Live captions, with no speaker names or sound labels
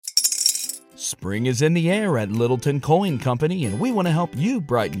Spring is in the air at Littleton Coin Company, and we want to help you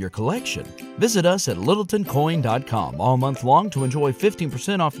brighten your collection. Visit us at littletoncoin.com all month long to enjoy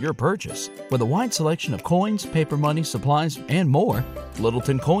 15% off your purchase. With a wide selection of coins, paper money, supplies, and more,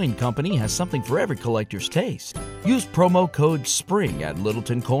 Littleton Coin Company has something for every collector's taste. Use promo code SPRING at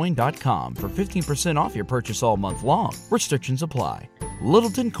littletoncoin.com for 15% off your purchase all month long. Restrictions apply.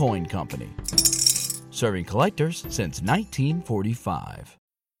 Littleton Coin Company. Serving collectors since 1945.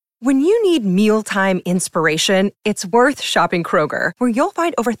 When you need mealtime inspiration, it's worth shopping Kroger, where you'll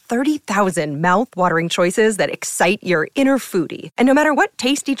find over 30,000 mouth-watering choices that excite your inner foodie. And no matter what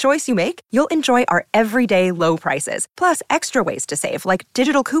tasty choice you make, you'll enjoy our everyday low prices, plus extra ways to save, like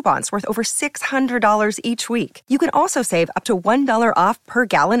digital coupons worth over $600 each week. You can also save up to $1 off per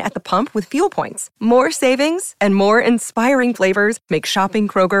gallon at the pump with fuel points. More savings and more inspiring flavors make shopping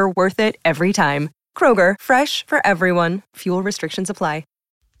Kroger worth it every time. Kroger, fresh for everyone. Fuel restrictions apply.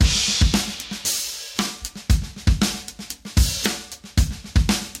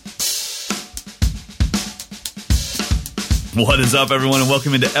 What is up, everyone, and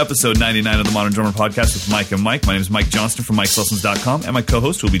welcome into episode 99 of the Modern Drummer Podcast with Mike and Mike. My name is Mike Johnston from Mike'sLessons.com, and my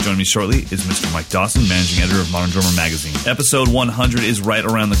co-host who will be joining me shortly is Mr. Mike Dawson, managing editor of Modern Drummer Magazine. Episode 100 is right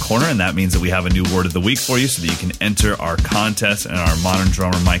around the corner, and that means that we have a new word of the week for you so that you can enter our contest and our Modern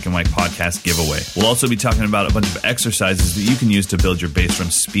Drummer Mike and Mike podcast giveaway. We'll also be talking about a bunch of exercises that you can use to build your bass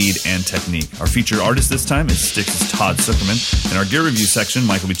drum speed and technique. Our featured artist this time is Styx's Todd Sucherman. In our gear review section,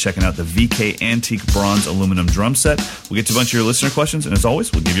 Mike will be checking out the VK Antique Bronze Aluminum Drum Set. We'll get to a bunch of your listener questions, and as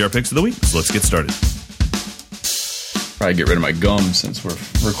always, we'll give you our picks of the week. So let's get started. Probably get rid of my gum since we're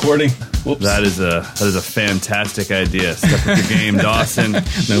recording. Whoops. That is a fantastic idea. Step up your game, Dawson.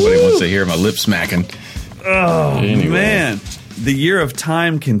 Nobody wants to hear my lip smacking. Oh, anyway. Man. The year of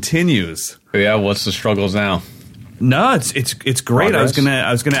time continues. Yeah, what's the struggles now? No, it's great. Progress?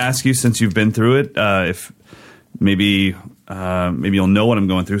 I was gonna ask you, since you've been through it, if maybe you'll know what I'm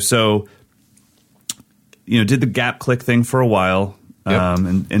going through. So, did the gap click thing for a while, yep.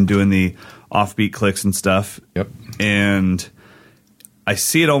 and doing the offbeat clicks and stuff. Yep. And I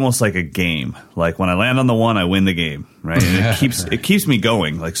see it almost like a game. Like when I land on the one, I win the game, right? And it keeps me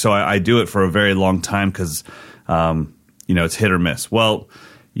going. Like, so I do it for a very long time because, it's hit or miss. Well,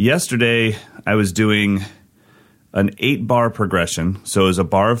 yesterday I was doing an 8-bar progression. So it was a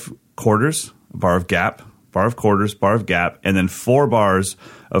bar of quarters, a bar of gap, bar of quarters, bar of gap, and then 4 bars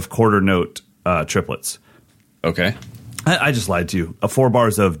of quarter note triplets. Okay. I just lied to you. 4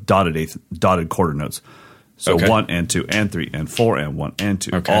 bars of dotted quarter notes. So okay. 1 and 2 and 3 and 4 and 1 and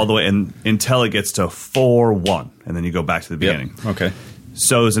 2. Okay. All the way until it gets to 4-1. And then you go back to the beginning. Yep. Okay.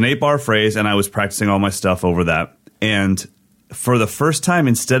 So it was an 8-bar phrase, and I was practicing all my stuff over that. And for the first time,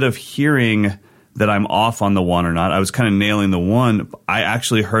 instead of hearing that I'm off on the 1 or not, I was kind of nailing the 1. I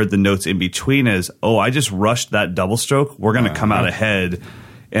actually heard the notes in between as, I just rushed that double stroke. We're going to come out ahead.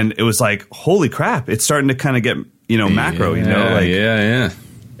 And it was like, holy crap, it's starting to kind of get, macro, Yeah.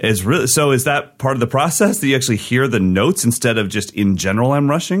 It's really, so is that part of the process that you actually hear the notes instead of just in general I'm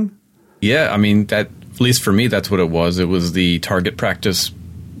rushing? Yeah, I mean, that, at least for me, that's what it was. It was the target practice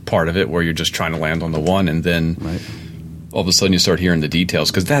part of it where you're just trying to land on the 1 and then all of a sudden you start hearing the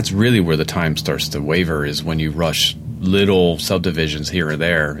details, because that's really where the time starts to waver, is when you rush little subdivisions here and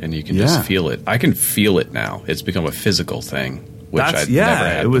there and you can just feel it. I can feel it now. It's become a physical thing. Which I'd never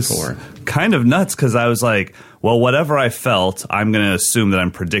had before. Kind of nuts, because I was like, well, whatever I felt, I'm going to assume that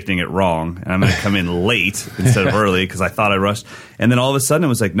I'm predicting it wrong, and I'm going to come in late instead of early because I thought I rushed. And then all of a sudden it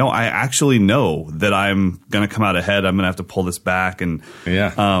was like, no, I actually know that I'm going to come out ahead. I'm going to have to pull this back. And,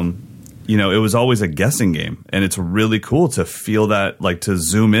 it was always a guessing game. And it's really cool to feel that, like to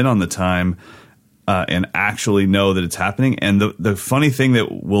zoom in on the time and actually know that it's happening. And the funny thing that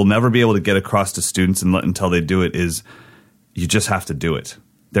we'll never be able to get across to students until they do it is, you just have to do it.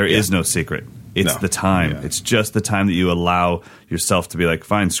 There is no secret. It's the time. Yeah. It's just the time that you allow yourself to be like,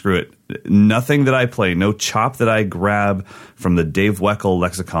 fine, screw it. Nothing that I play, no chop that I grab from the Dave Weckl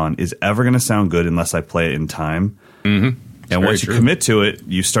lexicon is ever going to sound good unless I play it in time. Mm-hmm. And once you commit to it,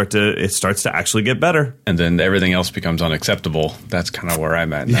 it starts to actually get better. And then everything else becomes unacceptable. That's kind of where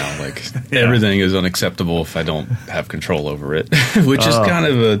I'm at now. Like everything is unacceptable if I don't have control over it, which is kind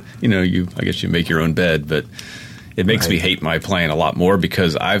of I guess you make your own bed, but it makes me hate my playing a lot more,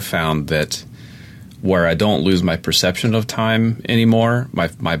 because I've found that where I don't lose my perception of time anymore,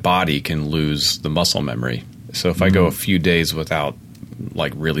 my body can lose the muscle memory. So if I go a few days without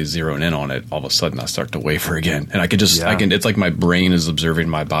like really zeroing in on it, all of a sudden I start to waver again. And I can just, it's like my brain is observing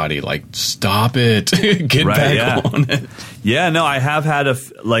my body, like, stop it, get back on it. Yeah, no, I have had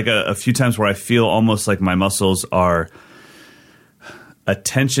a few times where I feel almost like my muscles are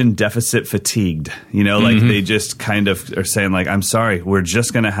attention deficit fatigued. You know, like they just kind of are saying like, I'm sorry, we're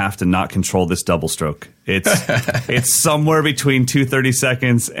just going to have to not control this double stroke. It's somewhere between 2/32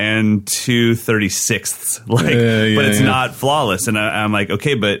 seconds and 2/36. Like, but it's not flawless. And I'm like,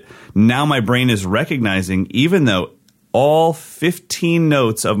 okay, but now my brain is recognizing, even though all 15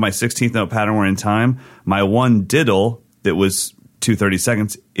 notes of my 16th note pattern were in time, my one diddle that was 2/30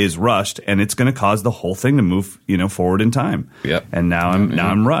 seconds is rushed, and it's going to cause the whole thing to move, forward in time. Yep. And now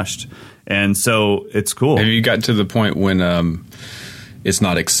I'm rushed, and so it's cool. Have you gotten to the point when it's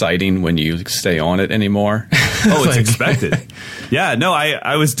not exciting when you stay on it anymore? Oh, it's expected. Yeah, no,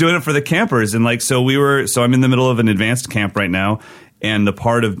 I was doing it for the campers, and so I'm in the middle of an advanced camp right now, and the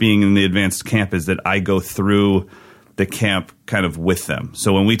part of being in the advanced camp is that I go through the camp kind of with them.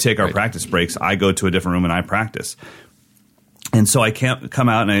 So when we take our practice breaks, I go to a different room and I practice. And so I can't come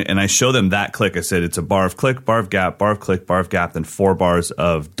out and I show them that click. I said it's a bar of click, bar of gap, bar of click, bar of gap, then 4 bars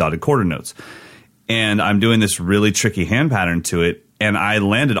of dotted quarter notes. And I'm doing this really tricky hand pattern to it, and I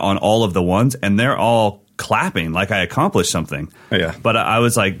landed on all of the ones, and they're all clapping like I accomplished something. Oh, yeah. But I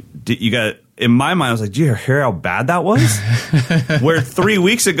was like, in my mind, I was like, do you hear how bad that was? Where 3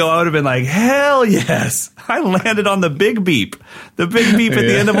 weeks ago, I would have been like, hell yes. I landed on the big beep. The big beep at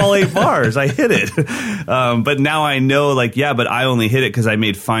the end of all 8 bars. I hit it. But now I know, but I only hit it because I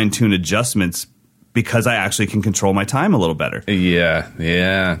made fine-tuned adjustments because I actually can control my time a little better. Yeah.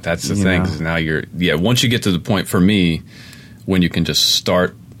 That's the thing. 'Cause now once you get to the point, for me, when you can just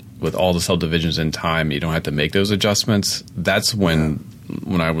start with all the subdivisions in time, you don't have to make those adjustments. That's when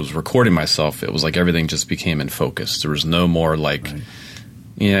I was recording myself, it was like everything just became in focus. There was no more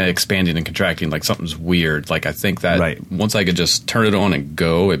expanding and contracting, like something's weird. Like I think that once I could just turn it on and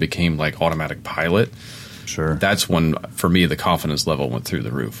go, it became like automatic pilot. Sure. That's when, for me, the confidence level went through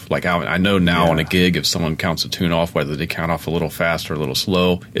the roof. Like I know now on a gig, if someone counts a tune off, whether they count off a little fast or a little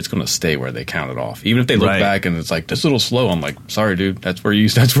slow, it's going to stay where they counted off. Even if they look back and it's like, this little slow, I'm like, sorry, dude, that's where you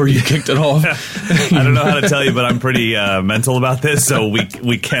kicked it off. I don't know how to tell you, but I'm pretty mental about this, so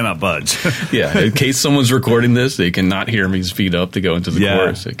we cannot budge. Yeah, in case someone's recording this, they cannot hear me speed up to go into the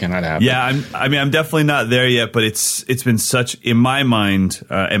chorus. It cannot happen. Yeah, I'm definitely not there yet, but it's been such, in my mind,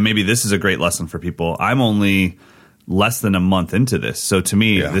 and maybe this is a great lesson for people, I'm only less than a month into this. So to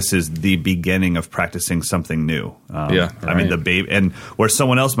me, this is the beginning of practicing something new. I mean, the baby, and where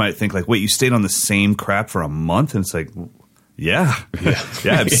someone else might think like, wait, you stayed on the same crap for a month? And it's like,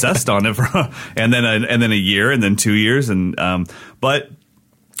 obsessed on it and then a year and then 2 years. And, but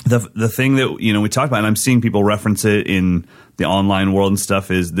the thing that, we talked about, and I'm seeing people reference it in the online world and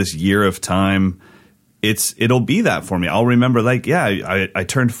stuff, is this year of time. It'll be that for me. I'll remember I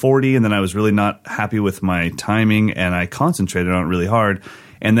turned 40 and then I was really not happy with my timing and I concentrated on it really hard.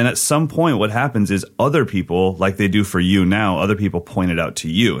 And then at some point what happens is other people, like they do for you now, other people point it out to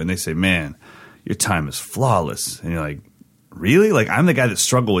you and they say, man, your time is flawless. And you're like, really? Like I'm the guy that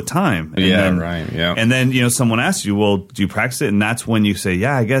struggled with time. And And then, someone asks you, well, do you practice it? And that's when you say,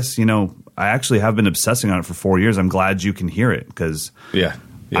 I guess, I actually have been obsessing on it for 4 years. I'm glad you can hear it because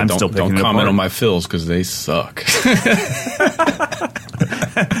I'm still picking it apart. Don't comment on my fills because they suck.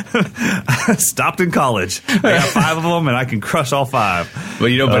 Stopped in college. I got 5 of them, and I can crush all 5. But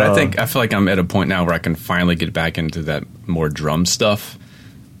I feel like I'm at a point now where I can finally get back into that more drum stuff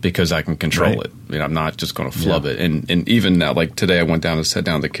because I can control it. I'm not just going to flub it. And even now, like today, I went down and sat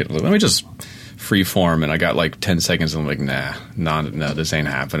down with the kid. Like, let me just free form, and I got like 10 seconds, and I'm like, no, this ain't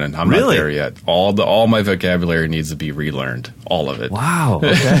happening. I'm not there yet. All my vocabulary needs to be relearned. All of it. Wow.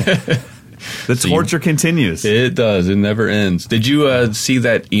 Okay. The torture continues. It does. It never ends. Did you see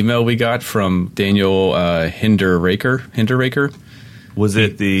that email we got from Daniel Hinderraker? Was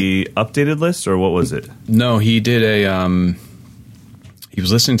it the updated list, or what was it? No, he did a... He was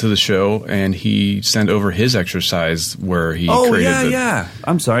listening to the show, and he sent over his exercise where he created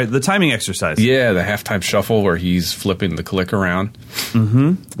I'm sorry, the timing exercise. Yeah, the halftime shuffle where he's flipping the click around.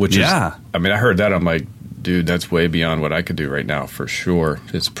 Mm-hmm. Which is, I heard that. I'm like, dude, that's way beyond what I could do right now, for sure.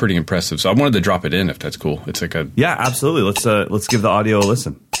 It's pretty impressive. So I wanted to drop it in, if that's cool. It's like a... Yeah, absolutely. Let's give the audio a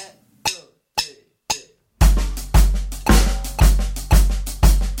listen.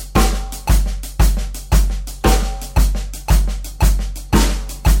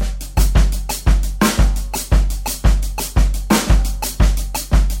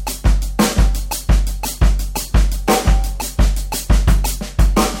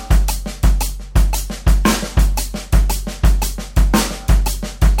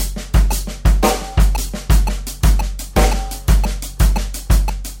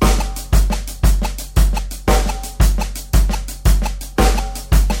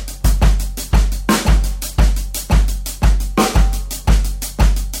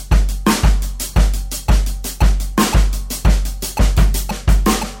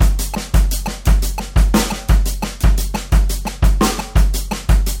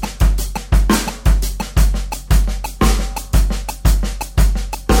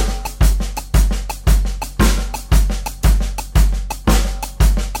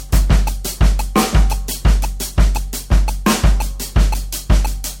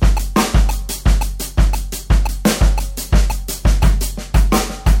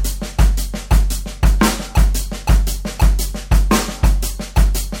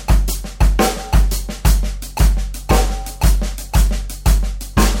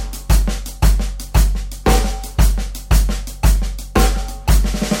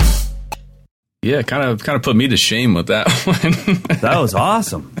 Yeah, kind of put me to shame with that one. That was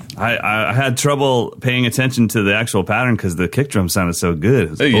awesome. I had trouble paying attention to the actual pattern because the kick drum sounded so good. It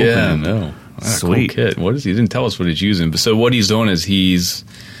was open. Sweet. Cool kit. He didn't tell us what he's using. So what he's doing is he's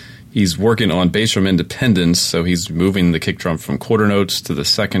working on bass drum independence. So he's moving the kick drum from quarter notes to the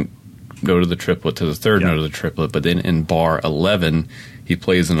second note of the triplet to the third note of the triplet. But then in bar 11, he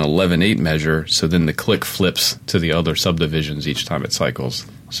plays an 11/8 measure. So then the click flips to the other subdivisions each time it cycles.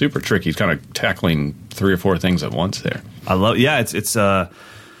 Super tricky. He's kind of tackling 3 or 4 things at once there. I love. Yeah, it's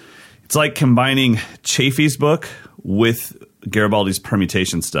like combining Chafee's book with Garibaldi's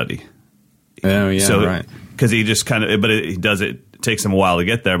permutation study. Oh yeah, so, right. Because he just he does it. It takes him a while to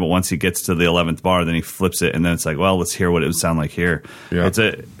get there, but once he gets to the 11th bar, then he flips it, and then it's like, well, let's hear what it would sound like here. Yeah. It's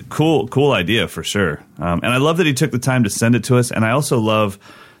a cool idea for sure. And I love that he took the time to send it to us. And I also love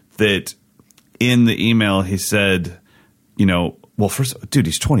that in the email he said, well, first, dude,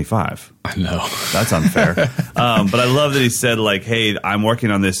 he's 25. I know. That's unfair. But I love that he said, like, hey, I'm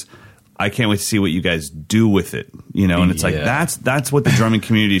working on this. I can't wait to see what you guys do with it. And it's like, that's what the drumming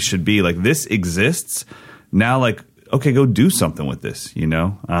community should be. Like, this exists. Now, like, okay, go do something with this,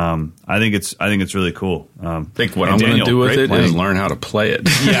 I think it's really cool. I think what I'm going to do with it is learn how to play it.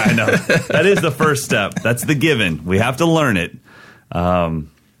 Yeah, I know. That is the first step. That's the given. We have to learn it. But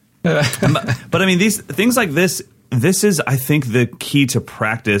I mean, these things like this is, I think, the key to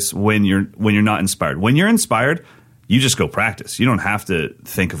practice when you're not inspired. When you're inspired, you just go practice. You don't have to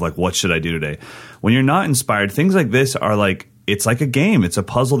think of like, what should I do today? When you're not inspired, things like this are like, it's like a game. It's a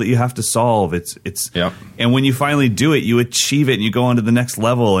puzzle that you have to solve. And when you finally do it, you achieve it and you go on to the next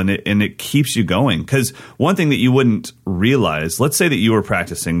level, and it keeps you going. Because one thing that you wouldn't realize, let's say that you were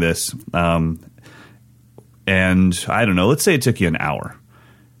practicing this, and I don't know, let's say it took you an hour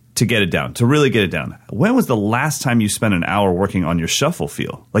to get it down, to really get it down. When was the last time you spent an hour working on your shuffle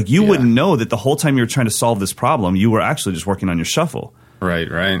feel? Like, you wouldn't know that the whole time you were trying to solve this problem, you were actually just working on your shuffle.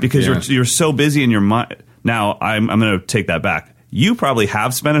 Right. Because you're so busy in your mind. Now, I'm going to take that back. You probably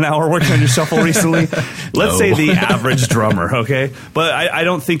have spent an hour working on your shuffle recently. Let's say the average drummer, okay? But I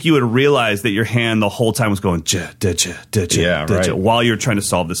don't think you would realize that your hand the whole time was going while you're trying to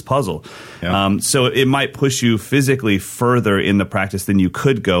solve this puzzle. Yeah. So it might push you physically further in the practice than you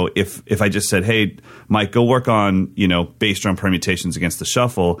could go if I just said, hey, Mike, go work on bass drum permutations against the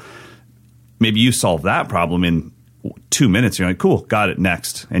shuffle. Maybe you solve that problem in 2 minutes. You're like, cool, got it,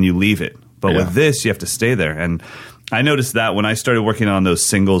 next, and you leave it. But with this, you have to stay there. And I noticed that when I started working on those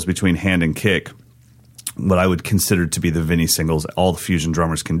singles between hand and kick, what I would consider to be the Vinny singles, all the fusion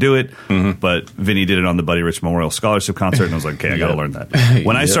drummers can do it, but Vinny did it on the Buddy Rich Memorial Scholarship Concert, and I was like, okay, I got to learn that.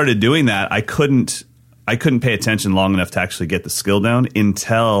 When I started doing that, I couldn't pay attention long enough to actually get the skill down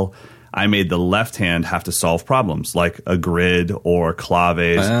until I made the left hand have to solve problems like a grid or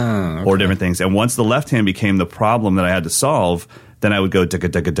claves or different things. And once the left hand became the problem that I had to solve, then I would go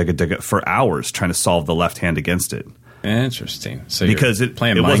digga for hours trying to solve the left hand against it. Interesting. So because you're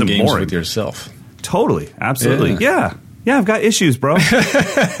playing mind games with yourself. Totally. Absolutely. Yeah. Yeah, I've got issues, bro.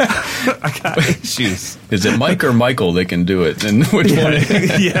 I got issues. Is it Mike or Michael that can do it? And which one?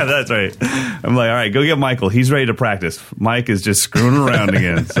 Yeah, that's right. I'm like, all right, go get Michael. He's ready to practice. Mike is just screwing around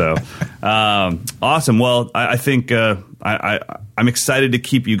again. So awesome. Well, I think I'm excited to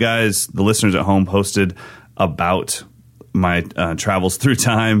keep you guys, the listeners at home, posted about my travels through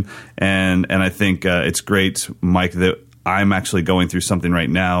time, and I think it's great, Mike, that I'm actually going through something right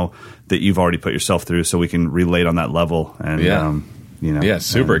now that you've already put yourself through, so we can relate on that level. And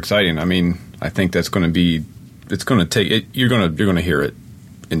super exciting. I mean, I think that's going to be, it's going to take it. You're going to hear it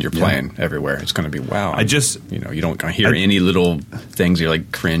in your playing everywhere. It's going to be wow. You don't hear any little things you're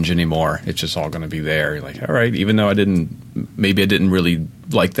like cringe anymore. It's just all going to be there. You're like, all right, even though I didn't really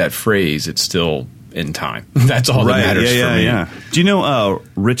like that phrase, it's still in time. That's all that matters for me. Yeah. Do you know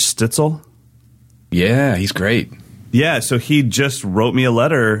Rich Stitzel? Yeah, he's great. Yeah, so he just wrote me a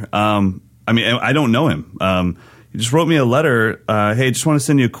letter. I don't know him. He just wrote me a letter. Hey, just want to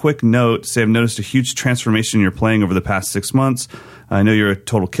send you a quick note. Say I've noticed a huge transformation in your playing over the past 6 months. I know you're a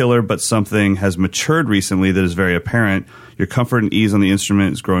total killer, but something has matured recently that is very apparent. Your comfort and ease on the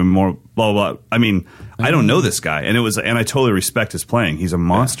instrument is growing more. Blah blah blah. I mean, I don't know this guy, and I totally respect his playing. He's a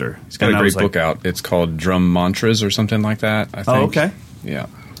monster. He's got a great book out. It's called Drum Mantras or something like that, I think. Oh, okay. Yeah.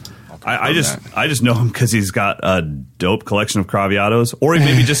 I just know him because he's got a dope collection of Craviatos, or he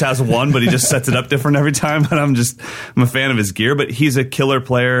maybe just has one, but he just sets it up different every time. But I'm a fan of his gear. But he's a killer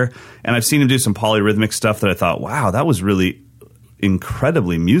player, and I've seen him do some polyrhythmic stuff that I thought, wow, that was really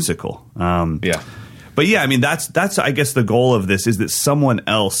incredibly musical. But yeah, I mean that's I guess the goal of this is that someone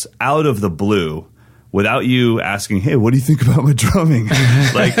else out of the blue without you asking, hey, what do you think about my drumming?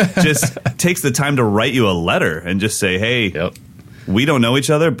 Like, just takes the time to write you a letter and just say, hey, we don't know each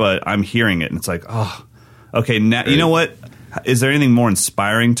other, but I'm hearing it. And it's like, oh, okay, now, you know what? Is there anything more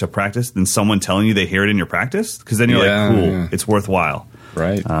inspiring to practice than someone telling you they hear it in your practice? Because then you're like, cool, it's worthwhile.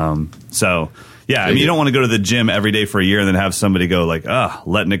 Right. So, yeah, I mean, you don't want to go to the gym every day for a year and then have somebody go like,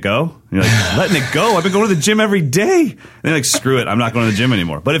 letting it go. And you're like, letting it go? I've been going to the gym every day. And they're like, screw it, I'm not going to the gym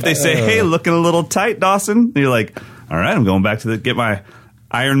anymore. But if they say, hey, looking a little tight, Dawson, and you're like, all right, I'm going back to get my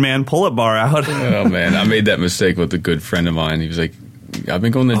Iron Man pull-up bar out. Oh, man, I made that mistake with a good friend of mine. He was like, I've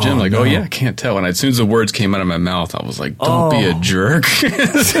been going to the gym. Oh yeah, I can't tell. And as soon as the words came out of my mouth, I was like, don't be a jerk.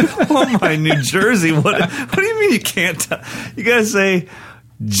 Oh, my New Jersey. What do you mean you can't tell? You got to say,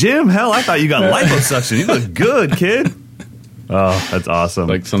 Jim, hell, I thought you got liposuction. You look good, kid. Oh, that's awesome.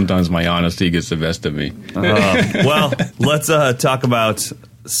 Like, sometimes my honesty gets the best of me. Well, let's talk about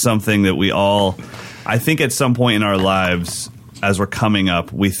something that we all, I think at some point in our lives, as we're coming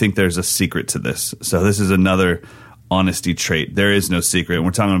up, we think there's a secret to this. So this is another honesty trait. There is no secret. And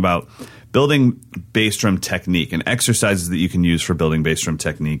we're talking about building bass drum technique and exercises that you can use for building bass drum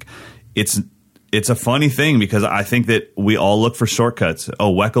technique. It's a funny thing because I think that we all look for shortcuts.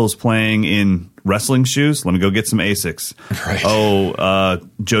 Oh, Weckel's playing in wrestling shoes. Let me go get some Asics. Right. Oh,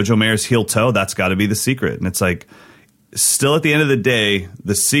 Jojo Mayer's heel toe. That's got to be the secret. And it's like, still at the end of the day,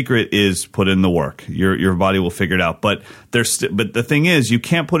 the secret is put in the work. Your body will figure it out. But but the thing is, you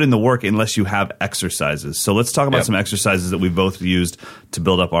can't put in the work unless you have exercises. So let's talk about some exercises that we've both used to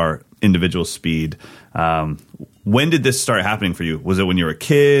build up our individual speed. When did this start happening for you? Was it when you were a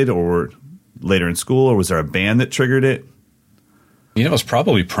kid or later in school, or was there a band that triggered it? You know, it was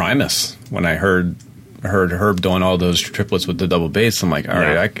probably Primus when I heard Herb doing all those triplets with the double bass. I'm like, all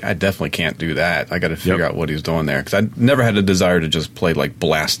right, I definitely can't do that. I got to figure out what he's doing there, because I never had a desire to just play like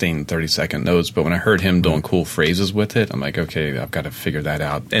blasting 30-second notes. But when I heard him doing cool phrases with it, I'm like, okay, I've got to figure that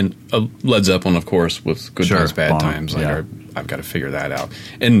out. And Led Zeppelin, of course, with Good Times, Bad Times. Like, I've got to figure that out.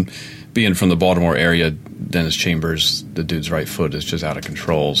 And being from the Baltimore area, Dennis Chambers, the dude's right foot is just out of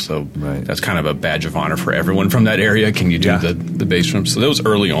control. So that's kind of a badge of honor for everyone from that area. Can you do the bass drum? So that was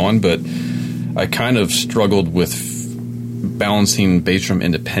early on, but I kind of struggled with balancing bass drum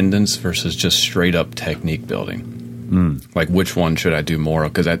independence versus just straight up technique building. Like, which one should I do more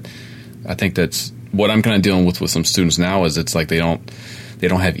of? Because I think that's what I'm kind of dealing with some students now. Is it's like they don't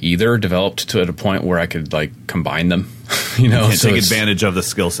have either developed to at a point where I could like combine them. You know, so take advantage of the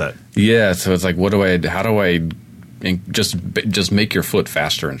skill set. Yeah, so it's like, how do I just make your foot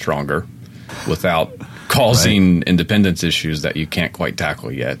faster and stronger without causing independence issues that you can't quite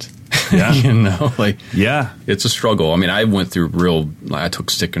tackle yet? Yeah. You know, like, it's a struggle. I mean, I went through I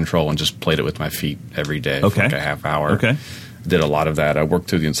took stick control and just played it with my feet every day for like a half hour. Okay. Did a lot of that. I worked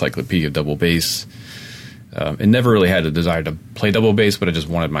through the encyclopedia of double bass. It never really had a desire to play double bass, but I just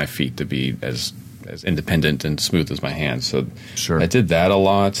wanted my feet to be as independent and smooth as my hands. So I did that a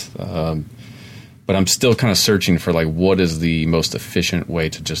lot. But I'm still kind of searching for like what is the most efficient way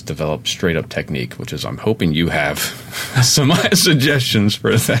to just develop straight up technique, which is I'm hoping you have some suggestions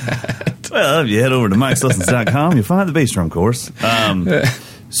for that. Well, if you head over to MikeSlessons.com, you'll find the bass drum course.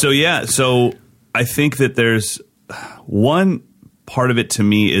 So I think that there's one part of it to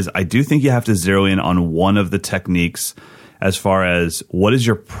me is I do think you have to zero in on one of the techniques as far as what is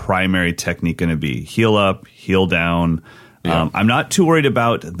your primary technique going to be? Heel up, heel down. I'm not too worried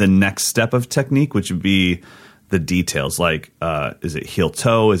about the next step of technique, which would be the details. Like, is it heel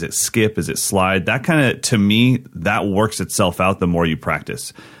toe? Is it skip? Is it slide? That kind of, to me, that works itself out the more you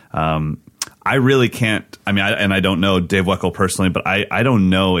practice. I really can't, I don't know Dave Weckel personally, but I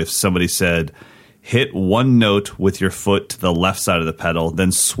don't know if somebody said, hit one note with your foot to the left side of the pedal,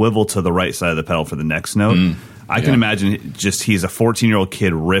 then swivel to the right side of the pedal for the next note. I can imagine just he's a 14-year-old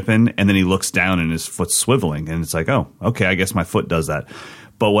kid ripping, and then he looks down and his foot's swiveling. And it's like, oh, okay, I guess my foot does that.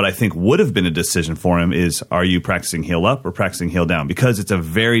 But what I think would have been a decision for him is, are you practicing heel up or practicing heel down? Because it's a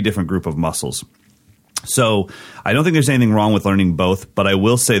very different group of muscles. So I don't think there's anything wrong with learning both, but I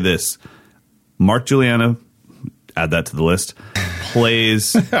will say this. Mark Giuliano, add that to the list,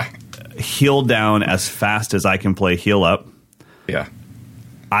 plays heel down as fast as I can play heel up. Yeah.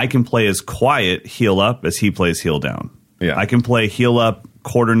 I can play as quiet heel up as he plays heel down. Yeah. I can play heel up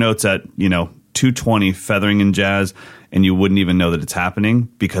quarter notes at, 220 feathering in jazz, and you wouldn't even know that it's happening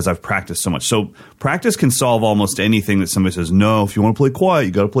because I've practiced so much. So practice can solve almost anything that somebody says, no, if you want to play quiet,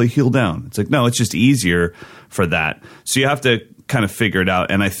 you got to play heel down. It's like, no, it's just easier for that. So you have to kind of figure it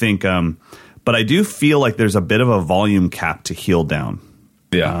out. And I think, but I do feel like there's a bit of a volume cap to heel down.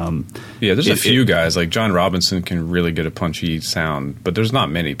 Yeah, there's a few guys, like John Robinson can really get a punchy sound, but there's not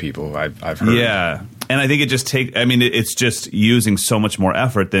many people I've heard. Yeah, And I think it's just using so much more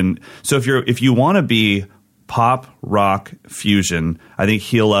effort than, so if you want to be pop, rock, fusion, I think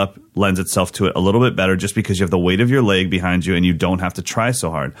Heel Up lends itself to it a little bit better just because you have the weight of your leg behind you and you don't have to try so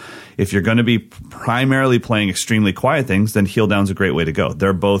hard. If you're going to be primarily playing extremely quiet things, then Heel Down's a great way to go.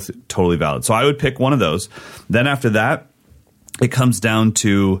 They're both totally valid. So I would pick one of those. Then after that, it comes down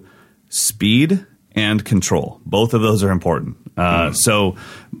to speed and control. Both of those are important. So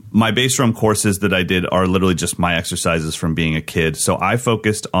my bass drum courses that I did are literally just my exercises from being a kid. So I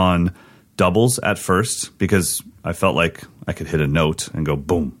focused on doubles at first because I felt like I could hit a note and go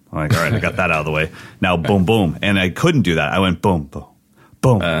boom. I'm like, all right, I got that out of the way. Now boom, boom. And I couldn't do that. I went boom, boom,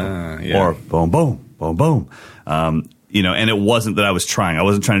 boom, or boom, boom, boom, boom. And it wasn't that I was trying. I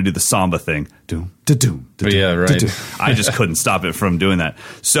wasn't trying to do the samba thing. Doom, da-doom, da-doom, yeah, right. da-doom. I just couldn't stop it from doing that.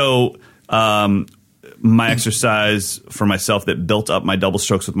 So my exercise for myself that built up my double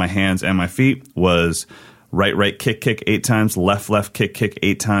strokes with my hands and my feet was right, kick 8 times, left, kick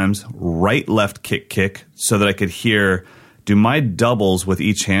 8 times, right, left, kick, so that I could hear, do my doubles with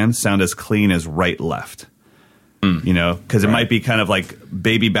each hand sound as clean as right, left? Because it might be kind of like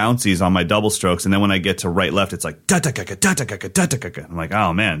baby bouncies on my double strokes, and then when I get to right, left, it's like da-da-ka-ka, da-da-ka-ka, da-da-ka-ka. I'm like,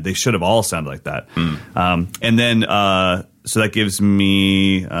 oh man, they should have all sounded like that. And then, so that gives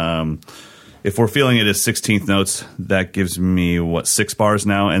me, if we're feeling it as 16th notes, that gives me, 6 bars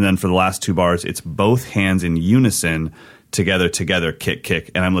now? And then for the last 2 bars, it's both hands in unison, together,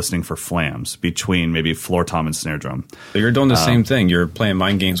 kick, and I'm listening for flams between maybe floor tom and snare drum. So you're doing the same thing. You're playing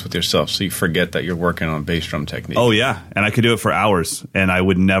mind games with yourself, so you forget that you're working on bass drum technique. Oh, yeah. And I could do it for hours, and I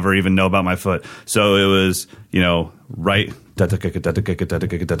would never even know about my foot. So it was, right,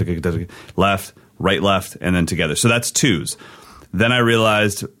 left, right, left, and then together. So that's 2s. Then I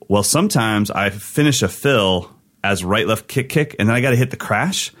realized, well, sometimes I finish a fill as right, left, kick, and then I got to hit the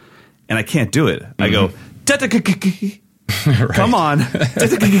crash, and I can't do it. I go, come on. And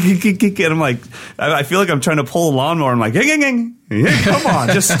I'm like, I feel like I'm trying to pull a lawnmower. I'm like, come on,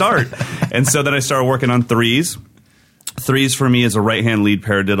 just start. And so then I started working on 3s. 3s for me is a right hand lead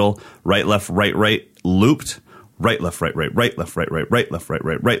paradiddle, right, looped. Right, left, right, right, left, right, right, left,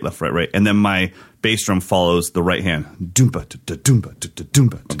 right, left, right. And then my bass drum follows the right hand. Doomba, doomba,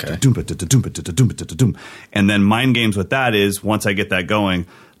 doomba, doomba, doomba, doomba. And then mind games with that is once I get that going,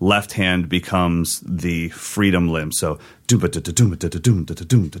 left hand becomes the freedom limb. So doomba, doomba, doomba,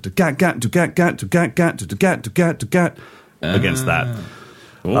 doomba, against that.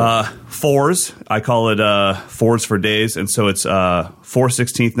 Cool. 4s, I call it 4s for days, and so it's 4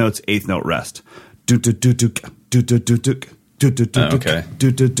 16th notes, 8th note rest.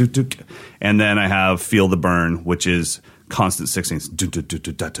 And then I have Feel the Burn, which is constant 16ths.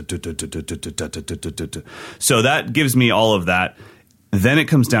 So that gives me all of that. Then it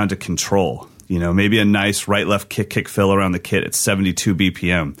comes down to control. Maybe a nice right, left, kick fill around the kit at 72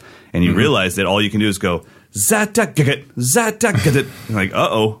 BPM. And you realize that all you can do is go zat-tak-git. Like,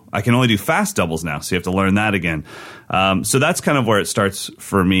 I can only do fast doubles now, so you have to learn that again. So that's kind of where it starts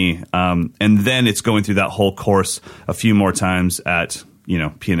for me. And then it's going through that whole course a few more times at,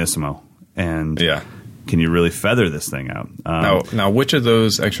 pianissimo. And can you really feather this thing out? Now, which of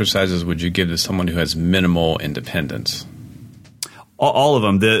those exercises would you give to someone who has minimal independence? All of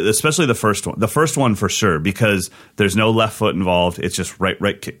them, especially the first one. The first one for sure, because there's no left foot involved. It's just right,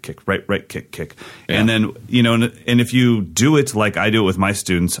 kick, right, kick. Yeah. And then, and if you do it like I do it with my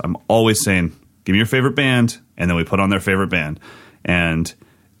students, I'm always saying, give me your favorite band, and then we put on their favorite band. And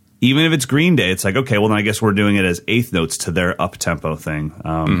even if it's Green Day, it's like, okay, well, then I guess we're doing it as 8th notes to their up-tempo thing.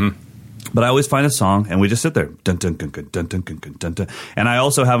 But I always find a song, and we just sit there. Dun, dun, dun, dun, dun, dun, dun, dun, dun. And I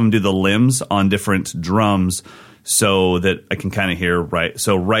also have them do the limbs on different drums so that I can kind of hear right.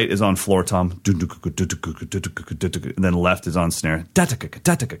 So right is on floor tom, and then left is on snare.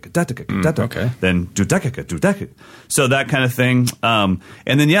 Okay. Then do. So that kind of thing. And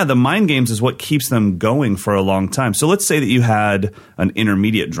then, the mind games is what keeps them going for a long time. So let's say that you had an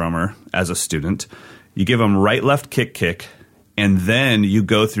intermediate drummer as a student. You give them right, left, kick, and then you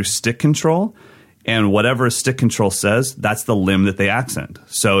go through stick control. And whatever stick control says, that's the limb that they accent.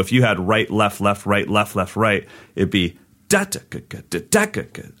 So if you had right, left, right, left, right, it'd be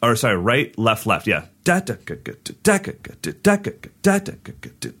or sorry, right, left, yeah.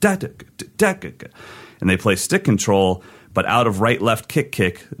 And they play stick control, but out of right, left,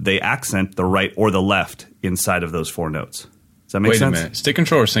 kick, they accent the right or the left inside of those 4 notes. Does that make sense? Wait a minute. Stick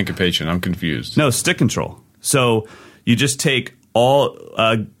control or syncopation? I'm confused. No, stick control. So you just take all...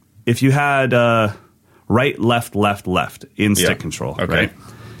 if you had right, left in stick control, okay. Right?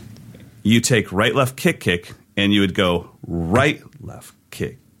 You take right, left, kick, and you would go right, left,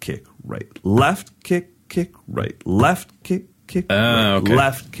 kick, right, left, kick, right, left, kick, right, okay.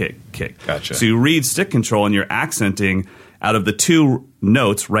 left, kick. Gotcha. So you read stick control and you're accenting out of the two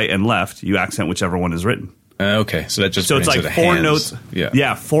notes, right and left, you accent whichever one is written. Okay, so that just so it's like four notes.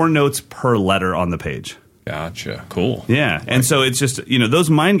 Yeah, 4 notes per letter on the page. Gotcha. Cool. Yeah, and so it's just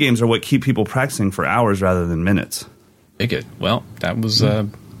those mind games are what keep people practicing for hours rather than minutes. Dig it. Well, that was a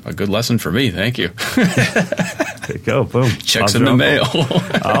good lesson for me. Thank you. There you go. Boom. Checks in the mail.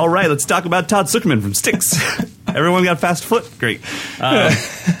 All right, let's talk about Todd Sucherman from Styx. Everyone got a fast foot? Great.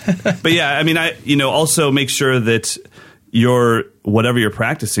 But yeah, I mean, also make sure that whatever you're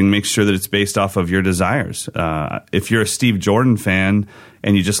practicing, make sure that it's based off of your desires. If you're a Steve Jordan fan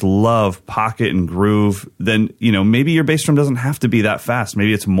and you just love pocket and groove, then maybe your bass drum doesn't have to be that fast.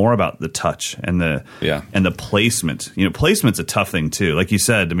 Maybe it's more about the touch and the placement. Placement's a tough thing too. Like you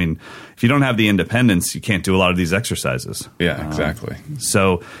said, I mean, if you don't have the independence, you can't do a lot of these exercises. Yeah, exactly.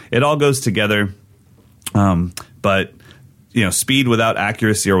 So it all goes together. But speed without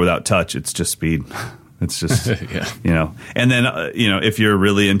accuracy or without touch, it's just speed. It's just, and then, if you're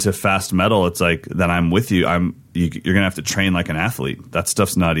really into fast metal, it's like, then I'm with you. You're going to have to train like an athlete. That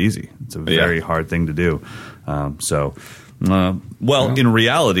stuff's not easy. It's a very hard thing to do. In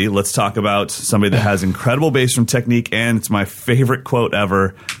reality, let's talk about somebody that has incredible bass drum technique. And it's my favorite quote ever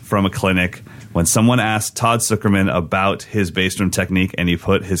from a clinic when someone asked Todd Sucherman about his bass drum technique and he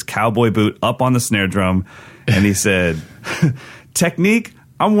put his cowboy boot up on the snare drum and he said, technique,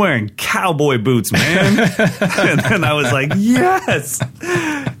 I'm wearing cowboy boots, man. And then I was like, yes.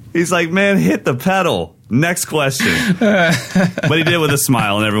 He's like, man, hit the pedal. Next question. But he did it with a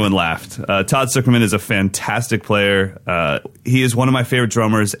smile and everyone laughed. Todd Sucherman is a fantastic player. He is one of my favorite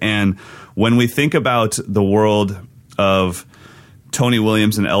drummers. And when we think about the world of Tony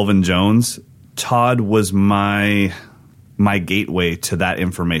Williams and Elvin Jones, Todd was my gateway to that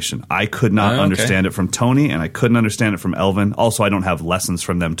information. I could not understand it from Tony, and I couldn't understand it from Elvin. Also, I don't have lessons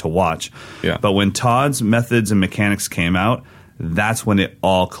from them to watch. Yeah. But when Todd's methods and mechanics came out, that's when it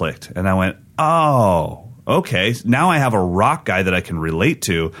all clicked. And I went, oh, okay. Now I have a rock guy that I can relate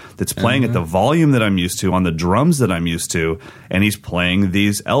to that's playing at the volume that I'm used to, on the drums that I'm used to, and he's playing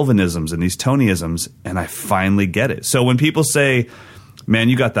these Elvinisms and these Tonyisms, and I finally get it. So when people say, man,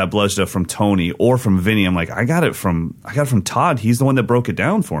 you got that blood stuff from Tony or from Vinny, I'm like, I got it from Todd. He's the one that broke it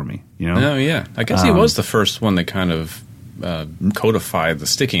down for me. Oh yeah, I guess he was the first one that kind of codified the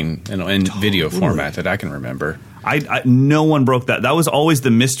sticking in video format that I can remember. No one broke that. That was always the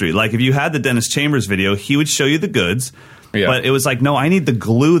mystery. Like if you had the Dennis Chambers video, he would show you the goods. Yeah. But it was like, no, I need the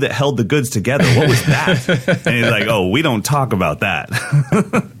glue that held the goods together. What was that? And he's like, oh, we don't talk about that.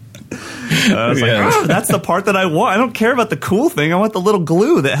 I was like, oh, that's the part that I want. I don't care about the cool thing. I want the little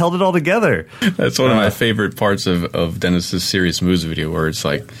glue that held it all together. That's one of my favorite parts of Dennis's Serious Moves video, where it's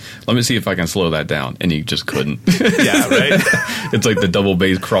like, let me see if I can slow that down. And he just couldn't. Yeah, right? It's like the double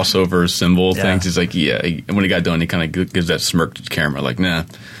bass crossover cymbal thing. He's like, yeah. And when he got done, he kind of gives that smirk to the camera, like, nah,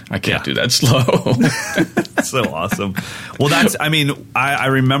 I can't do that slow. So awesome. Well, I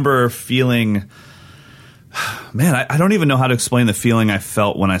remember feeling... Man, I don't even know how to explain the feeling I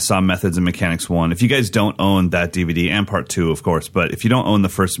felt when I saw Methods and Mechanics 1. If you guys don't own that DVD, and Part 2, of course, but if you don't own the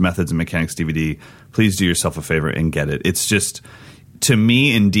first Methods and Mechanics DVD, please do yourself a favor and get it. It's just, to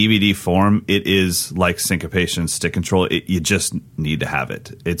me, in DVD form, it is like syncopation, stick control. You just need to have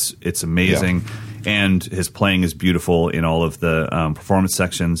it. It's amazing, and his playing is beautiful in all of the performance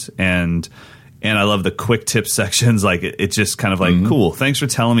sections, and I love the quick tip sections. Like, it's just kind of like, cool, thanks for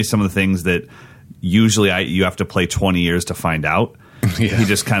telling me some of the things that usually you have to play 20 years to find out. Yeah. He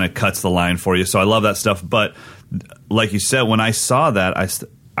just kind of cuts the line for you. So I love that stuff. But like you said, when I saw that,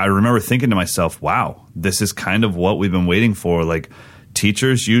 I remember thinking to myself, wow, this is kind of what we've been waiting for. Like,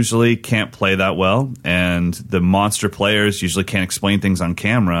 teachers usually can't play that well, and the monster players usually can't explain things on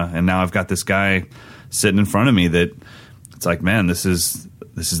camera. And now I've got this guy sitting in front of me that it's like, man, this is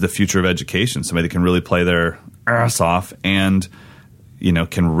the future of education. Somebody that can really play their ass off and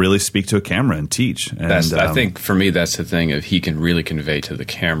can really speak to a camera and teach. And, I think for me, that's the thing of he can really convey to the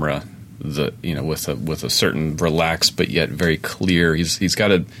camera with a certain relaxed but yet very clear. He's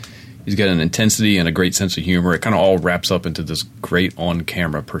got an intensity and a great sense of humor. It kind of all wraps up into this great on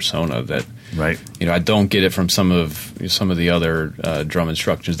camera persona that I don't get it from some of the other drum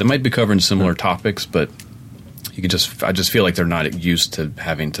instructors that might be covering similar topics, but I just feel like they're not used to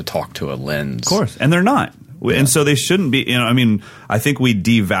having to talk to a lens. Of course, and they're not. Yeah. And so they shouldn't be, I think we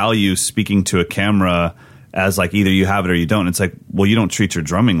devalue speaking to a camera as like either you have it or you don't. It's like, well, you don't treat your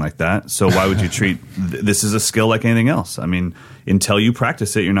drumming like that. So why would you treat this is a skill like anything else? I mean, until you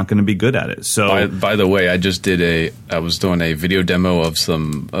practice it, you're not going to be good at it. So by the way, I was doing a video demo of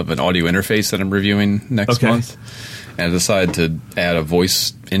an audio interface that I'm reviewing next month. And I decided to add a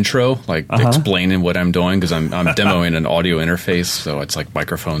voice intro, like explaining what I'm doing, because I'm demoing an audio interface. So it's like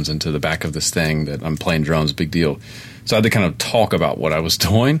microphones into the back of this thing that I'm playing drums, big deal. So I had to kind of talk about what I was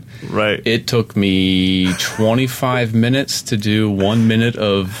doing. Right. It took me 25 minutes to do 1 minute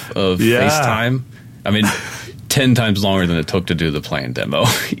of FaceTime. I mean, 10 times longer than it took to do the playing demo,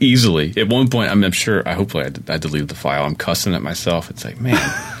 easily. At one point, I'm sure, hopefully I deleted the file. I'm cussing at myself. It's like,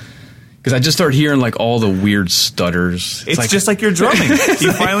 man. Because I just start hearing like all the weird stutters. It's like, just like you're drumming.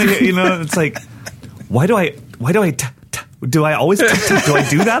 You finally, it's like, why do I do I always, do I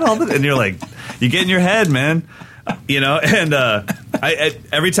do that all the time? And you're like, you get in your head, man. And I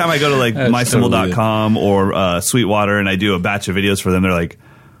every time I go to like mycymbal.com or Sweetwater and I do a batch of videos for them, they're like,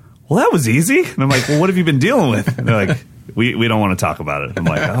 well, that was easy. And I'm like, well, what have you been dealing with? And they're like, we don't want to talk about it. I'm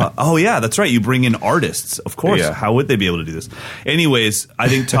like, oh yeah, that's right. You bring in artists. Of course. Yeah. How would they be able to do this? Anyways, I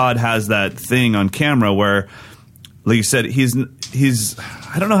think Todd has that thing on camera where, like you said, he's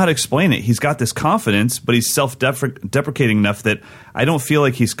I don't know how to explain it. He's got this confidence, but he's self-deprecating enough that I don't feel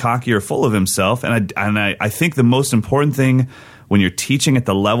like he's cocky or full of himself. And I think the most important thing when you're teaching at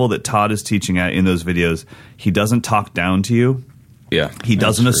the level that Todd is teaching at in those videos, he doesn't talk down to you. Yeah. He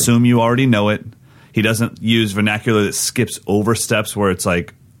doesn't assume you already know it. He doesn't use vernacular that skips over steps where it's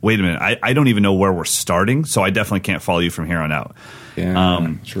like, wait a minute, I don't even know where we're starting, so I definitely can't follow you from here on out.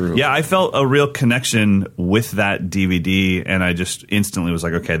 Yeah, true. Yeah, I felt a real connection with that DVD, and I just instantly was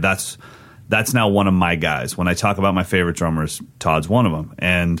like, okay, that's now one of my guys. When I talk about my favorite drummers, Todd's one of them.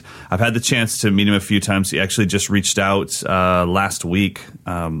 And I've had the chance to meet him a few times. He actually just reached out last week.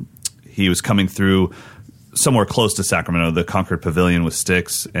 He was coming through somewhere close to Sacramento, the Concord Pavilion with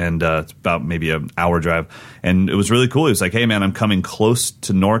Styx, and it's about maybe an hour drive. And it was really cool. He was like, hey, man, I'm coming close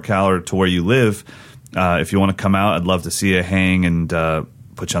to NorCal or to where you live. If you want to come out, I'd love to see you hang and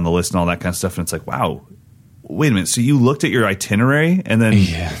put you on the list and all that kind of stuff. And it's like, wow, wait a minute. So you looked at your itinerary and then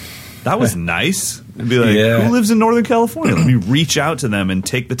that was nice. And be like, who lives in Northern California? Let me reach out to them and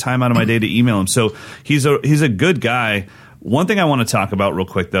take the time out of my day to email him. So he's a good guy. One thing I want to talk about real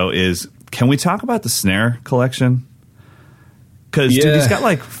quick, though, is can we talk about the snare collection? Because, dude, he's got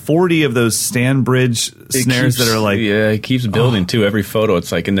like 40 of those stand bridge snares that are like... Yeah, he keeps building, too. Every photo,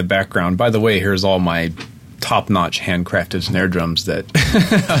 it's like in the background. By the way, here's all my top-notch handcrafted snare drums that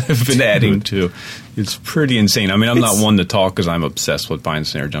I've been adding to. It's pretty insane. I mean, I'm not one to talk because I'm obsessed with buying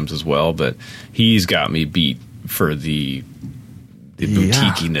snare drums as well, but he's got me beat for the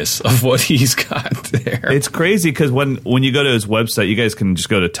boutiquiness of what he's got there. It's crazy because when you go to his website, you guys can just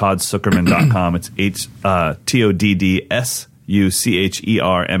go to toddsucherman.com. It's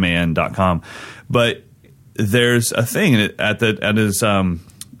TODDSUCHERMAN.com. But there's a thing at his in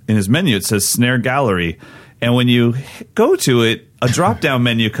his menu. It says Snare Gallery, and when you go to it, a drop-down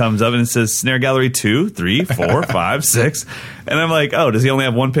menu comes up and it says Snare Gallery 2, 3, 4, 5, 6. And I'm like, oh, does he only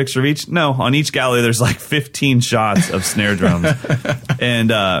have one picture of each? No, on each gallery there's like 15 shots of snare drums.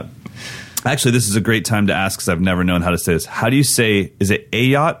 And actually, this is a great time to ask because I've never known how to say this. How do you say, is it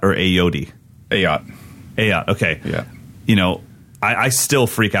Ayot or Ayoti? Ayot. Ayot, okay. Yeah. You know, I still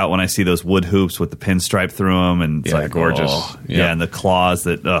freak out when I see those wood hoops with the pinstripe through them, and it's like gorgeous. Yeah, and the claws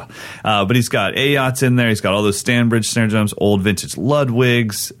that. But he's got Ayots in there. He's got all those Stanbridge snare drums, old vintage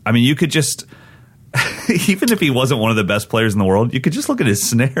Ludwigs. I mean, you could just, even if he wasn't one of the best players in the world, you could just look at his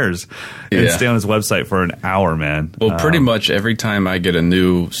snares and stay on his website for an hour, man. Well, pretty much every time I get a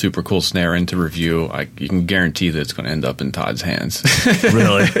new super cool snare into review, you can guarantee that it's going to end up in Todd's hands.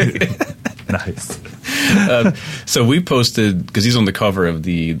 Really. Nice. So we posted, because he's on the cover of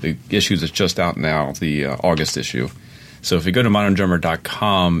the issue that's just out now, the August issue. So if you go to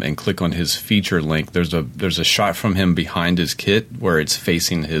moderndrummer.com and click on his feature link, there's a shot from him behind his kit where it's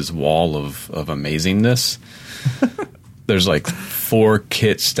facing his wall of amazingness. There's like 4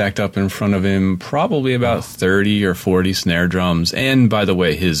 kits stacked up in front of him, probably about 30 or 40 snare drums. And by the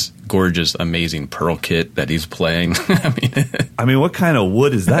way, his gorgeous, amazing Pearl kit that he's playing. I mean, what kind of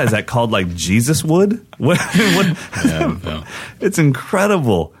wood is that? Is that called like Jesus wood? What? No. It's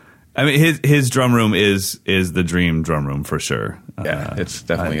incredible. I mean, his drum room is the dream drum room for sure. Yeah, it's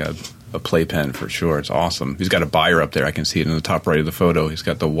definitely a playpen for sure. It's awesome. He's got a Beyer up there. I can see it in the top right of the photo. He's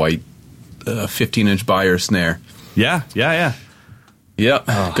got the white 15-inch Beyer snare. Yeah.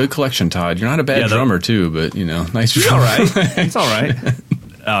 Yeah, good collection, Todd. You're not a bad drummer, too, but, nice drummer. All right. He's all right.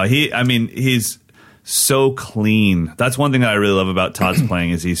 He's so clean. That's one thing that I really love about Todd's playing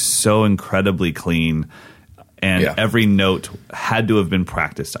is he's so incredibly clean. And Yeah. every note had to have been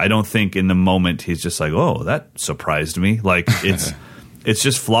practiced. I don't think in the moment he's just like, oh, that surprised me. Like, it's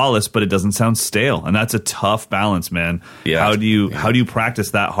just flawless, but it doesn't sound stale. And that's a tough balance, man. Yeah. How do you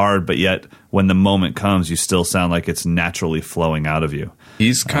practice that hard, but yet when the moment comes, you still sound like it's naturally flowing out of you?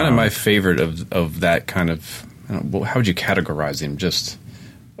 He's kind of my favorite of that kind of, how would you categorize him? Just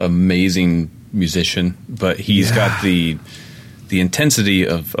amazing musician, but he's got the intensity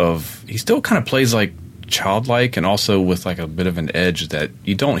of he still kind of plays like childlike and also with like a bit of an edge that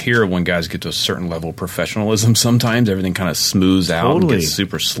you don't hear when guys get to a certain level of professionalism. Sometimes everything kind of smooths out and gets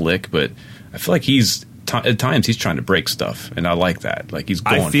super slick, but I feel like at times he's trying to break stuff, and I like that. Like he's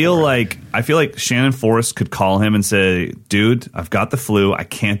going. I feel like Shannon Forrest could call him and say, "Dude, I've got the flu. I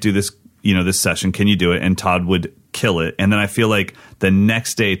can't do this. This session. Can you do it?" And Todd would kill it. And then I feel like the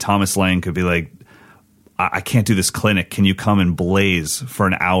next day Thomas Lang could be like, "I can't do this clinic. Can you come and blaze for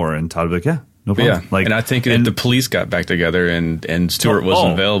an hour?" And Todd would be like, "Yeah." No problem. Yeah, and I think if the Police got back together and Stewart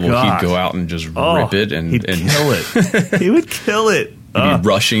wasn't available, he'd go out and just rip it and kill it. He would kill it. He'd be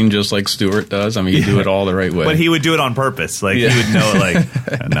rushing just like Stewart does. I mean, he'd do it all the right way. But he would do it on purpose. Like he would know,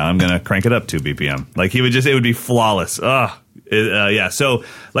 like, now I'm going to crank it up 2 BPM. Like it would be flawless. Yeah. So,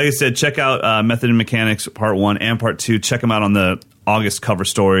 like I said, check out Method and Mechanics Part 1 and Part 2. Check him out on the August cover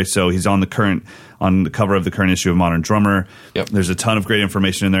story. So he's on the cover of the current issue of Modern Drummer. Yep. There's a ton of great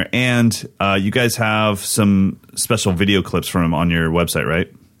information in there. And you guys have some special video clips from him on your website, right?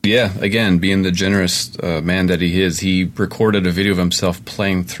 Yeah. Again, being the generous man that he is, he recorded a video of himself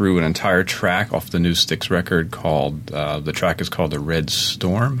playing through an entire track off the new Styx record called, the track is called The Red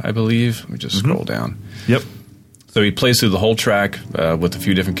Storm, I believe. Let me just scroll down. Yep. So he plays through the whole track with a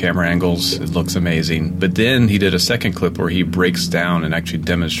few different camera angles. It looks amazing. But then he did a second clip where he breaks down and actually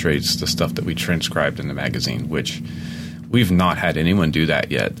demonstrates the stuff that we transcribed in the magazine, which we've not had anyone do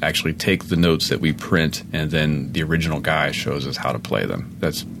that yet. Actually take the notes that we print and then the original guy shows us how to play them.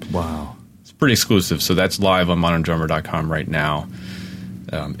 Wow. It's pretty exclusive. So that's live on moderndrummer.com right now.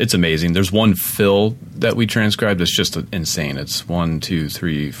 It's amazing. There's one fill that we transcribed that's just insane. It's 1, 2,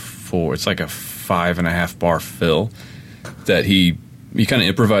 3, 4. It's like a 5.5 bar fill that he kind of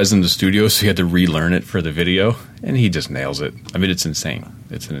improvised in the studio, so he had to relearn it for the video, and he just nails it. I mean, it's insane.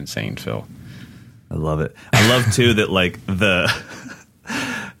 It's an insane fill. I love it. I love too that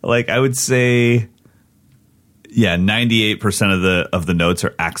I would say, 98% of the notes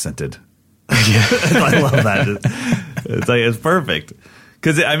are accented. Yeah, I love that. It's perfect.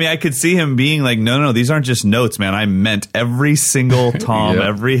 Because, I could see him being like, no, these aren't just notes, man. I meant every single tom,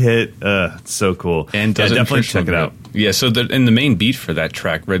 every hit. It's so cool. And definitely check it out. Yeah, so the main beat for that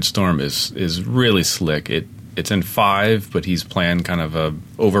track, Red Storm, is really slick. It's in 5, but he's playing kind of a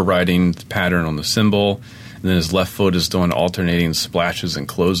overriding pattern on the cymbal. And then his left foot is doing alternating splashes and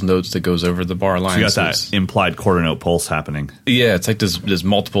closed notes that goes over the bar line. So you got that implied quarter note pulse happening. Yeah, it's like there's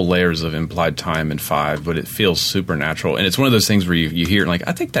multiple layers of implied time in 5, but it feels super natural. And it's one of those things where you hear it and like,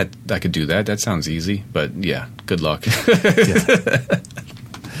 I think that I could do that. That sounds easy. But yeah, good luck.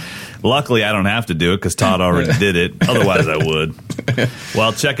 Luckily, I don't have to do it because Todd already did it. Otherwise, I would.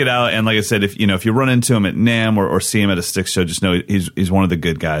 Well, check it out. And like I said, if you run into him at NAMM or see him at a Styx show, just know he's one of the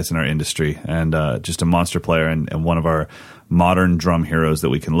good guys in our industry and just a monster player and one of our modern drum heroes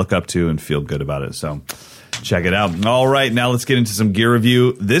that we can look up to and feel good about it. So check it out. All right, now let's get into some gear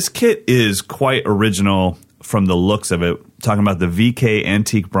review. This kit is quite original from the looks of it. Talking about the VK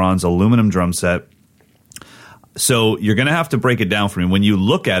Antique Bronze Aluminum drum set. So you're going to have to break it down for me. When you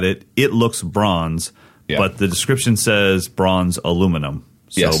look at it, it looks bronze, but the description says bronze aluminum.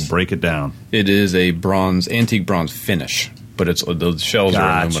 So break it down. It is a antique bronze finish, but the shells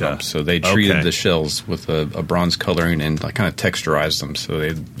are aluminum. So they treated the shells with a bronze coloring and kind of texturized them, so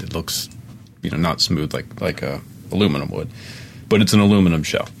it looks not smooth like a aluminum would, but it's an aluminum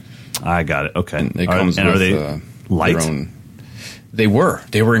shell. I got it. Okay, and it comes with are they light? Their own. They were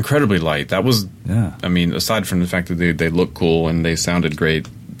incredibly light. That was, I mean, aside from the fact that they looked cool and they sounded great,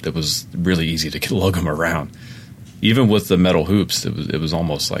 it was really easy to lug them around. Even with the metal hoops, it was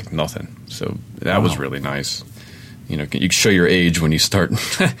almost like nothing. So that was really nice. You can show your age when you start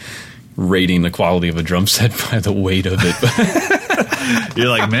rating the quality of a drum set by the weight of it. You're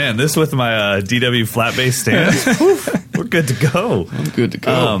like, man, this with my DW flat bass stands, we're good to go. I'm good to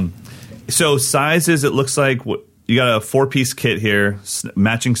go. So sizes, it looks like you got a 4-piece kit here,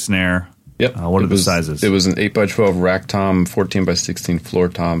 matching snare. Yep. What are the sizes? It was an 8x12 rack tom, 14x16 floor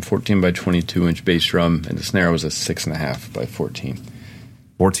tom, 14x22-inch bass drum, and the snare was a 6.5x14.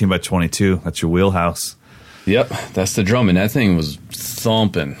 14x22. That's your wheelhouse. Yep, that's the drum, and that thing was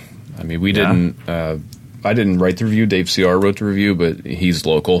thumping. I mean, we didn't I didn't write the review. Dave CR wrote the review, but he's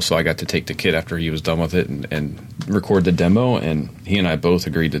local, so I got to take the kit after he was done with it and record the demo. And he and I both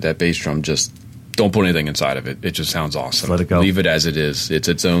agreed that bass drum just don't put anything inside of it. It just sounds awesome. Let it go. Leave it as it is. It's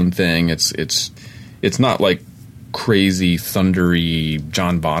its own thing. It's not like crazy thundery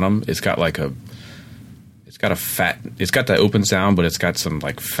John Bonham. It's got the open sound, but it's got some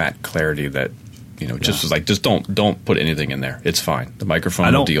like fat clarity that. Just don't put anything in there. It's fine. The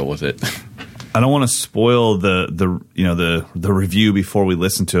microphone will deal with it. I don't want to spoil the review before we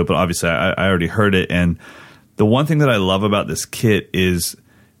listen to it, but obviously I already heard it. And the one thing that I love about this kit is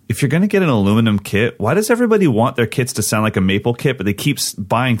if you're going to get an aluminum kit, why does everybody want their kits to sound like a maple kit, but they keep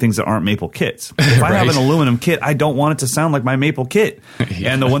buying things that aren't maple kits? If I have an aluminum kit, I don't want it to sound like my maple kit.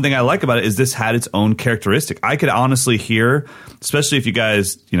 Yeah. And the one thing I like about it is this had its own characteristic. I could honestly hear, especially if you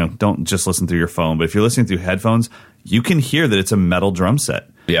guys, don't just listen through your phone, but if you're listening through headphones, you can hear that it's a metal drum set.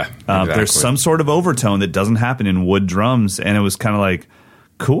 Yeah, exactly. There's some sort of overtone that doesn't happen in wood drums, and it was kind of like,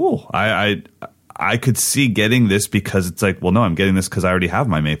 cool. I could see getting this because it's like, well, no, I'm getting this because I already have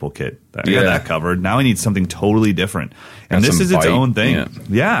my maple kit. I got that covered. Now I need something totally different. And this is its own thing.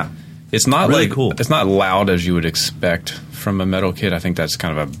 Yeah. It's not really like cool. It's not loud as you would expect from a metal kit. I think that's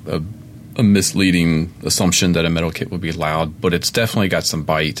kind of a misleading assumption that a metal kit would be loud, but it's definitely got some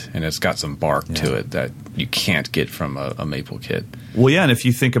bite and it's got some bark to it that you can't get from a maple kit. Well, yeah, and if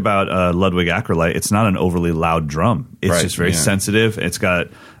you think about Ludwig Acrolite, it's not an overly loud drum. It's just very sensitive. It's got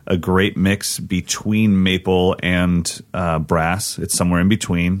a great mix between maple and brass. It's somewhere in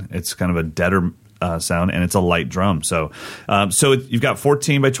between. It's kind of a deader sound, and it's a light drum. So you've got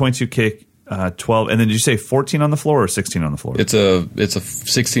 14 by 22 kick, 12, and then did you say 14 on the floor or 16 on the floor? It's a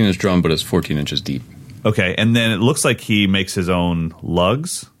 16-inch drum, but it's 14 inches deep. Okay, and then it looks like he makes his own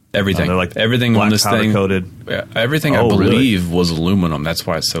lugs. Everything. They're like everything on this thing coated. Yeah, everything I believe was aluminum. That's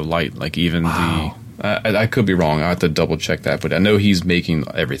why it's so light. Like even I could be wrong. I have to double check that, but I know he's making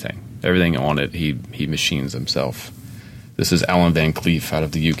everything. Everything on it, he machines himself. This is Alan Van Cleef out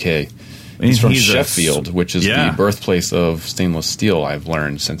of the UK. He's from Sheffield, which is the birthplace of stainless steel. I've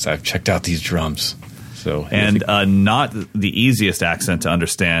learned since I've checked out these drums. So, and not the easiest accent to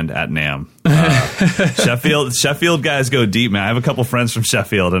understand at NAMM. Sheffield guys go deep, man. I have a couple friends from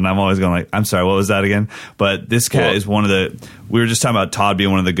Sheffield, and I'm always going like, I'm sorry, what was that again? But this cat is one of the. We were just talking about Todd being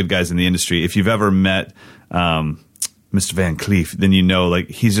one of the good guys in the industry. If you've ever met Mr. Van Cleef, then like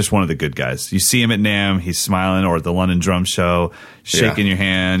he's just one of the good guys. You see him at NAMM, he's smiling, or at the London Drum Show, shaking your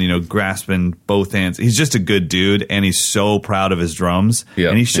hand, grasping both hands. He's just a good dude, and he's so proud of his drums,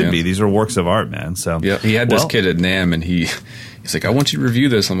 and he should be. These are works of art, man. So he had this kid at NAMM, and he's like, I want you to review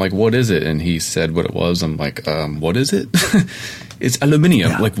this. I'm like, what is it? And he said what it was. I'm like, what is it? It's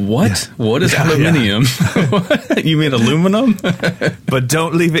aluminium. Like, what? Yeah. What is aluminium? You mean aluminum? But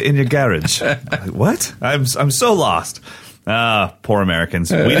don't leave it in your garage. Like, what? I'm so lost. Poor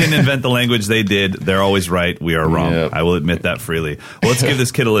Americans. We didn't invent the language, they did. They're always right. We are wrong. Yep. I will admit that freely. Well, let's give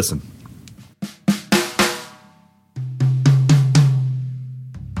this kid a listen.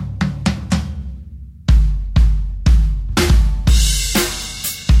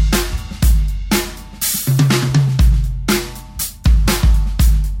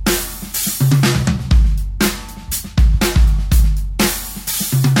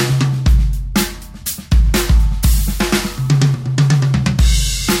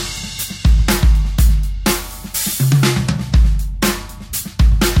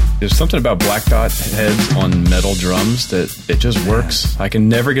 There's something about black dot heads on metal drums that it just works. I can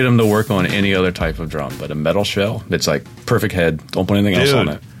never get them to work on any other type of drum, but a metal shell, it's like perfect head. Don't put anything else on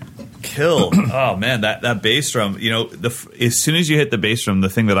it. Kill. Oh man, that bass drum. As soon as you hit the bass drum, the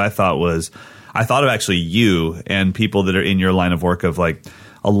thing that I thought of actually you and people that are in your line of work of like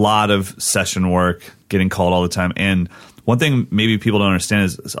a lot of session work, getting called all the time. And one thing maybe people don't understand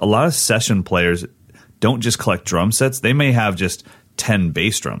is a lot of session players don't just collect drum sets. They may have just 10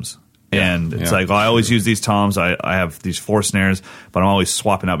 bass drums. And it's like, I always use these toms. I have these 4 snares, but I'm always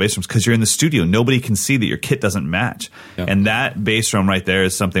swapping out bass drums because you're in the studio. Nobody can see that your kit doesn't match. Yeah. And that bass drum right there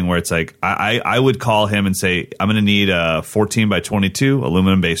is something where it's like, I would call him and say, I'm going to need a 14 by 22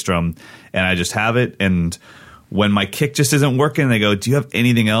 aluminum bass drum. And I just have it. And when my kick just isn't working, they go, do you have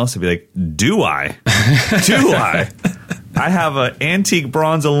anything else? I'd be like, do I? Do I? I have an antique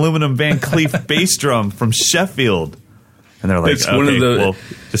bronze aluminum Van Cleef bass drum from Sheffield. And they're like, well,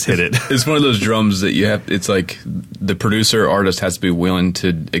 just hit it. It's one of those drums that you have, it's like the producer, artist has to be willing to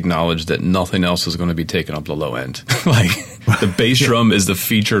acknowledge that nothing else is going to be taken up the low end. Like, the bass drum is the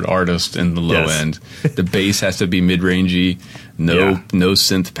featured artist in the low end. The bass has to be mid-rangey, no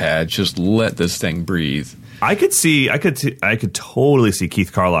synth pad. Just let this thing breathe. I could totally see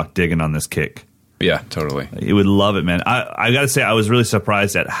Keith Carlock digging on this kick. Yeah, totally. You would love it, man. I got to say, I was really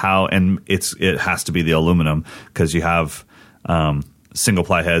surprised at how, and it has to be the aluminum because you have single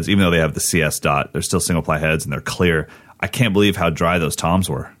ply heads, even though they have the CS dot, they're still single ply heads and they're clear. I can't believe how dry those toms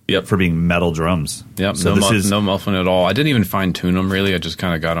were. Yep. For being metal drums. Yep. So no muffling at all. I didn't even fine tune them really. I just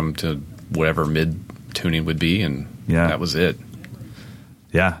kind of got them to whatever mid tuning would be, and that was it.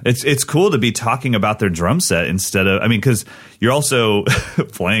 Yeah, it's cool to be talking about their drum set instead of, because you're also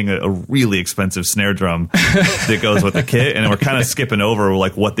playing a really expensive snare drum that goes with the kit, and we're kind of skipping over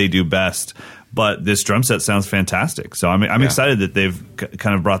like what they do best. But this drum set sounds fantastic, so I'm excited that they've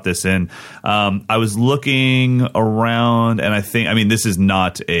kind of brought this in. I was looking around, and I think, this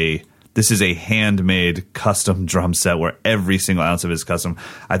is a handmade custom drum set where every single ounce of it is custom.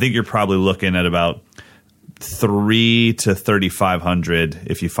 I think you're probably looking at about $3,000 to $3,500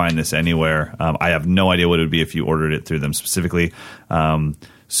 if you find this anywhere. I have no idea what it would be if you ordered it through them specifically.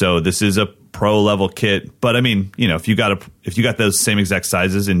 So this is a pro level kit, but if you got those same exact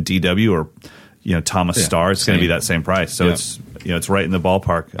sizes in DW or Thomas Star, it's going to be that same price. So it's right in the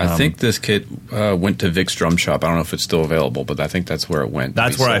ballpark. I think this kit went to Vic's Drum Shop. I don't know if it's still available, but I think that's where it went.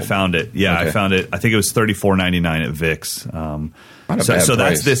 That's where sold. I found it. Yeah, okay. I found it. I think it was $34.99 at Vic's. So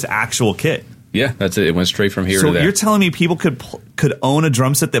that's this actual kit. Yeah, that's it. It went straight from here to there. So you're telling me people could own a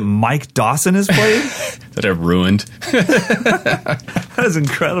drum set that Mike Dawson has played? That are ruined. That is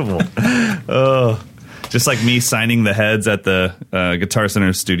incredible. Just like me signing the heads at the Guitar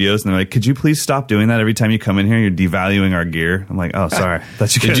Center studios, and they're like, "Could you please stop doing that? Every time you come in here, you're devaluing our gear." I'm like, "Oh, sorry."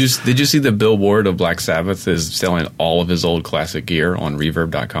 Did you see the Bill Ward of Black Sabbath is selling all of his old classic gear on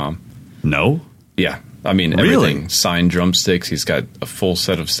Reverb.com? No. Yeah, everything. Really? Signed drumsticks. He's got a full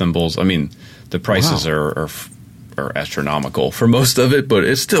set of cymbals. The prices are astronomical for most of it, but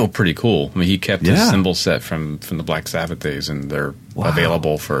it's still pretty cool. He kept his cymbal set from the Black Sabbath days, and they're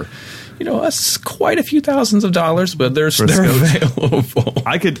available for that's quite a few thousands of dollars, but they're available.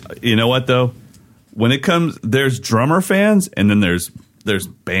 I could, what though? When it comes, there's drummer fans, and then there's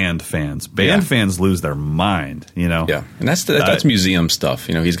band fans. Band fans lose their mind, Yeah, and that's museum stuff.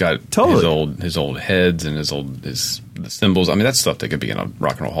 He's got his old heads and his cymbals. That's stuff that could be in a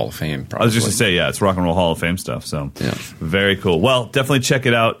Rock and Roll Hall of Fame. Probably. I was just going to say, it's Rock and Roll Hall of Fame stuff. So very cool. Well, definitely check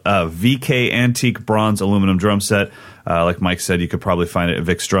it out. VK Antique Bronze Aluminum Drum Set. Like Mike said, you could probably find it at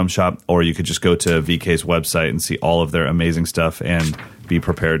Vic's Drum Shop, or you could just go to VK's website and see all of their amazing stuff and be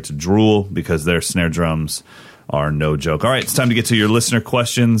prepared to drool because their snare drums are no joke. All right, it's time to get to your listener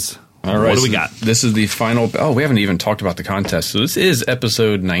questions. All right. What do we got? This is the final. Oh, we haven't even talked about the contest. So this is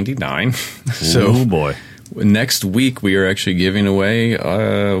episode 99. Oh, boy. Next week, we are actually giving away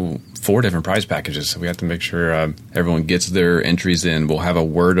 4 different prize packages. So we have to make sure everyone gets their entries in. We'll have a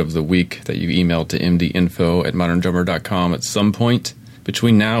word of the week that you email to mdinfo@moderndrummer.com at some point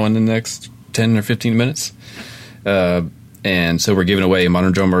between now and the next 10 or 15 minutes. And so we're giving away a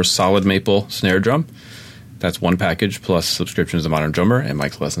Modern Drummer solid maple snare drum. That's one package plus subscriptions to Modern Drummer and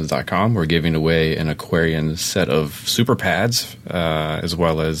Mike'sLessons.com. We're giving away an Aquarian set of super pads as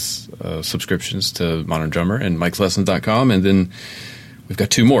well as subscriptions to Modern Drummer and Mike'sLessons.com. And then we've got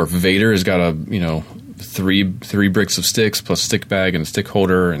 2 more. Vader has got three bricks of sticks plus stick bag and stick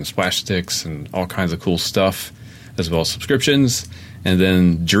holder and splash sticks and all kinds of cool stuff, as well as subscriptions. And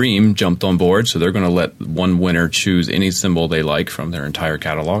then Dream jumped on board, so they're going to let one winner choose any cymbal they like from their entire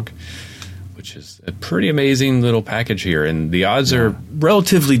catalog, which is a pretty amazing little package here. And the odds are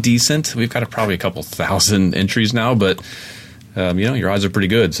relatively decent. We've got probably a couple thousand entries now, but your odds are pretty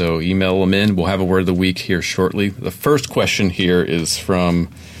good. So email them in. We'll have a word of the week here shortly. The first question here is from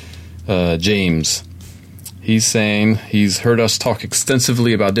James. He's saying he's heard us talk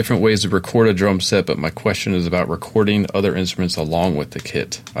extensively about different ways to record a drum set, but my question is about recording other instruments along with the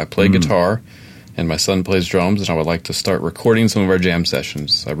kit. I play guitar, and my son plays drums, and I would like to start recording some of our jam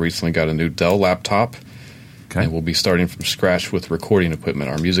sessions. I recently got a new Dell laptop, and we'll be starting from scratch with recording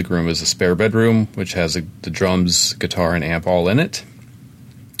equipment. Our music room is a spare bedroom, which has the drums, guitar, and amp all in it.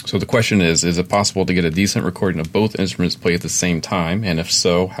 So the question is it possible to get a decent recording of both instruments played at the same time? And if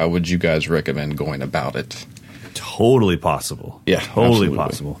so, how would you guys recommend going about it? Totally possible. Yeah, totally absolutely.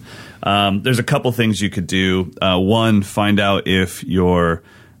 possible. There's a couple things you could do. One, find out if your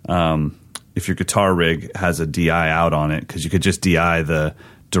guitar rig has a DI out on it, because you could just DI the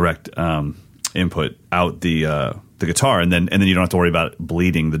direct input out the guitar, and then you don't have to worry about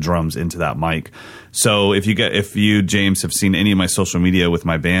bleeding the drums into that mic. So if you James have seen any of my social media with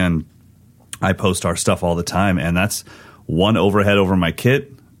my band, I post our stuff all the time, and that's one overhead over my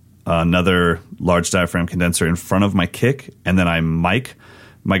kit, another large diaphragm condenser in front of my kick, and then I mic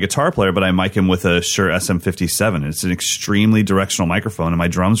my guitar player, but I mic him with a Shure SM57. It's an extremely directional microphone, and my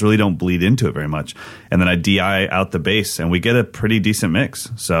drums really don't bleed into it very much. And then I DI out the bass, and we get a pretty decent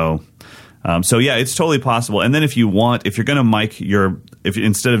mix. So yeah, it's totally possible. And then if you're going to mic if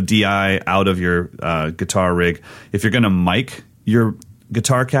instead of DI out of your guitar rig, if you're going to mic your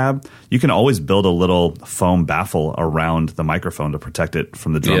guitar cab, you can always build a little foam baffle around the microphone to protect it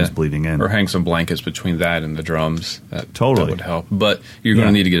from the drums bleeding in. Or hang some blankets between that and the drums. That would help. But you're going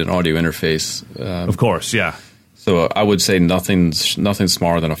to need to get an audio interface. Of course, yeah. So I would say nothing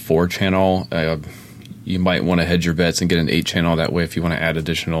smaller than a 4-channel. You might want to hedge your bets and get an 8-channel. That way, if you want to add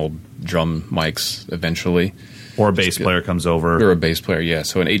additional drum mics eventually. Or a bass player comes over. Or a bass player, yeah.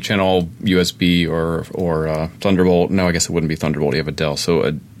 So an 8-channel USB or Thunderbolt. No, I guess it wouldn't be Thunderbolt. You have a Dell. So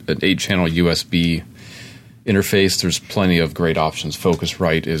an 8-channel USB interface. There's plenty of great options.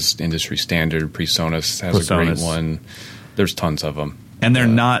 Focusrite is industry standard. PreSonus has a great one. There's tons of them. And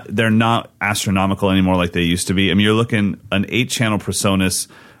they're not astronomical anymore like they used to be. I mean, you're looking an 8-channel PreSonus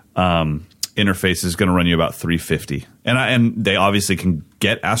interface is going to run you about $350, and they obviously can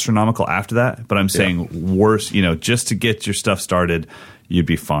get astronomical after that. But I'm saying worse, just to get your stuff started, you'd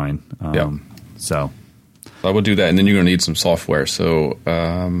be fine. So I would do that, and then you're going to need some software. So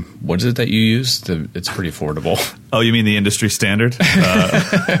what is it that you use? It's pretty affordable. Oh, you mean the industry standard?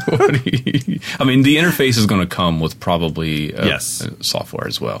 I mean, the interface is going to come with probably software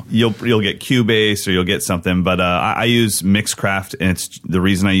as well. You'll get Cubase or you'll get something, but I use Mixcraft, and it's the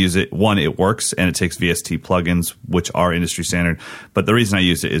reason I use it. One, it works, and it takes VST plugins, which are industry standard. But the reason I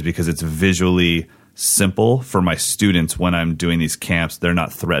use it is because it's visually simple for my students when I'm doing these camps. They're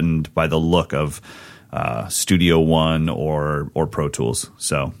not threatened by the look of Studio One or Pro Tools.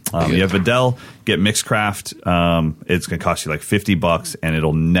 So you have a Dell, get Mixcraft. It's going to cost you like $50, and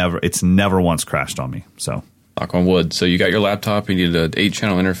it's never once crashed on me. So knock on wood. So you got your laptop, you need an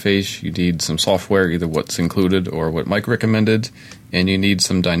 8-channel interface, you need some software, either what's included or what Mike recommended, and you need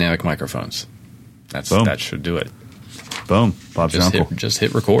some dynamic microphones. That should do it. Boom. Bob's your uncle. Just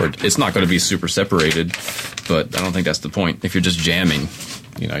hit record. It's not going to be super separated, but I don't think that's the point. If you're just jamming,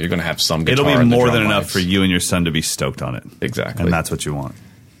 you're going to have some guitar. It'll be more than enough for you and your son to be stoked on it. Exactly. And that's what you want.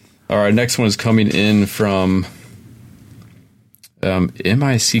 All right, next one is coming in from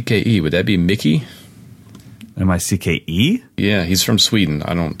M-I-C-K-E. Would that be Mickey? M-I-C-K-E? Yeah, he's from Sweden.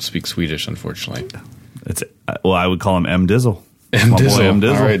 I don't speak Swedish, unfortunately. I would call him M. Dizzle. M.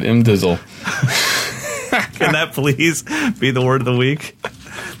 Dizzle. All right, M. Dizzle. Can that please be the word of the week?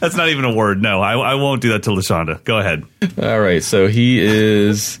 That's not even a word. No, I won't do that to LaShonda. Go ahead. All right. So he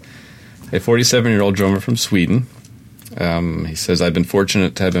is a 47-year-old drummer from Sweden. He says, I've been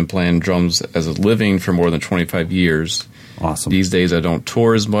fortunate to have been playing drums as a living for more than 25 years. Awesome. These days I don't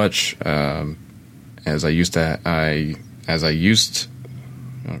tour as much as I used to.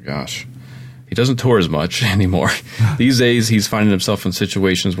 Oh, gosh. He doesn't tour as much anymore. These days, he's finding himself in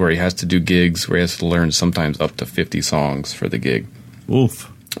situations where he has to do gigs, where he has to learn sometimes up to 50 songs for the gig. Oof.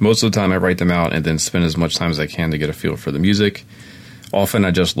 Most of the time, I write them out and then spend as much time as I can to get a feel for the music. Often,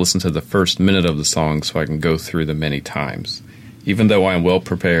 I just listen to the first minute of the song so I can go through them many times. Even though I am well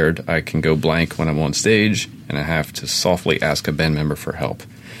prepared, I can go blank when I'm on stage, and I have to softly ask a band member for help.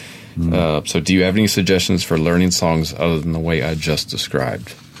 So do you have any suggestions for learning songs other than the way I just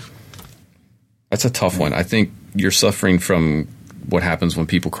described? That's a tough one. I think you're suffering from what happens when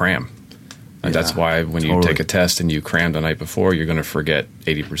people cram. That's why when you take a test and you cram the night before, you're going to forget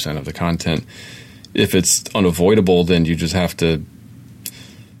 80% of the content. If it's unavoidable, then you just have to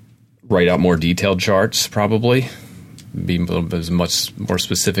write out more detailed charts, probably. Be a little bit as much more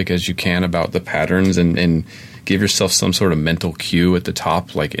specific as you can about the patterns, and give yourself some sort of mental cue at the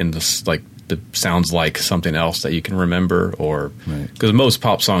top, like the sounds like something else that you can remember, or because most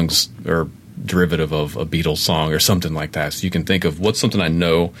pop songs are derivative of a Beatles song or something like that. So you can think of what's something I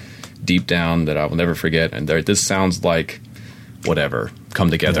know deep down that I will never forget, and this sounds like whatever,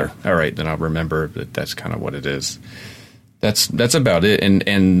 come together. All right, then I'll remember that that's kind of what it is. That's about it.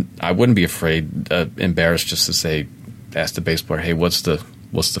 And I wouldn't be embarrassed just to say, ask the bass player, hey, what's the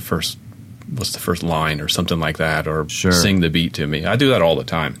first line or something like that, or sing the beat to me. I do that all the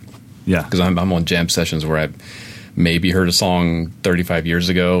time. Yeah, because I'm on jam sessions where I maybe heard a song 35 years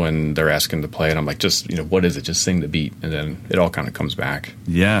ago and they're asking to play it. I'm like, just, what is it? Just sing the beat. And then it all kind of comes back.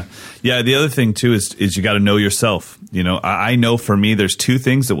 Yeah. Yeah. The other thing too is you got to know yourself. I know for me, there's two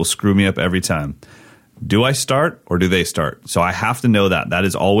things that will screw me up every time. Do I start or do they start? So I have to know that. That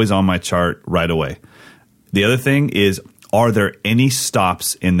is always on my chart right away. The other thing is, are there any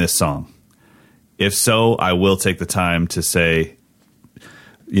stops in this song? If so, I will take the time to say,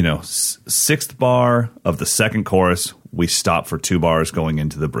 sixth bar of the second chorus, we stop for 2 bars going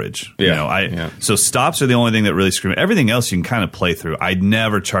into the bridge. So stops are the only thing that really scream. Everything else you can kind of play through. I'd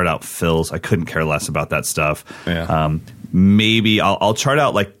never chart out fills. I couldn't care less about that stuff. Yeah. Maybe I'll chart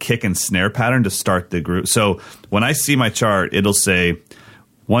out like kick and snare pattern to start the group. So when I see my chart, it'll say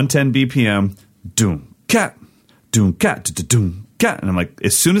 110 BPM, doom cat, doom cat, doom cat, and I'm like,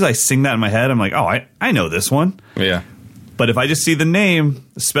 as soon as I sing that in my head, I'm like, oh, I know this one. Yeah. But if I just see the name,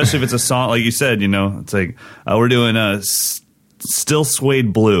 especially if it's a song, like you said, it's like, we're doing Still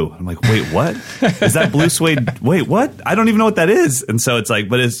Suede Blue. I'm like, wait, what? Is that blue suede? Wait, what? I don't even know what that is. And so it's like,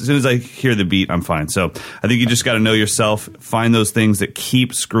 but as soon as I hear the beat, I'm fine. So I think you just got to know yourself, find those things that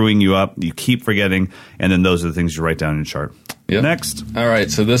keep screwing you up, you keep forgetting, and then those are the things you write down in your chart. Yep. Next. All right,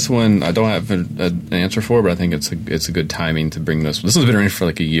 so this one I don't have an answer for, but I think it's a good timing to bring this. This one's been around for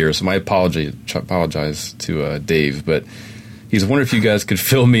like a year, so my apologize to Dave, but he's wondering if you guys could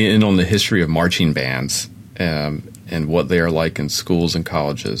fill me in on the history of marching bands and what they are like in schools and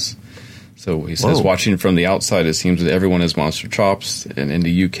colleges. So he says, watching from the outside, it seems that everyone has monster chops, and in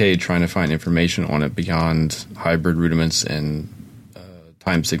the UK, trying to find information on it beyond hybrid rudiments and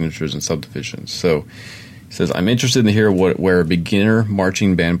time signatures and subdivisions. So he says, I'm interested to hear where a beginner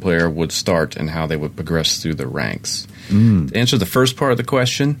marching band player would start and how they would progress through the ranks. To answer the first part of the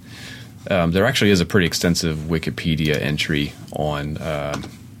question, there actually is a pretty extensive Wikipedia entry on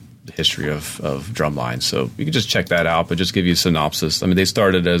the history of drumline. So you can just check that out, but just give you a synopsis. I mean, they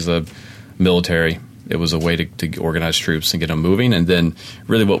started as a military. It was a way to organize troops and get them moving. And then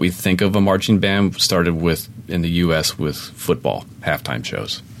really what we think of a marching band started with, in the U.S., with football halftime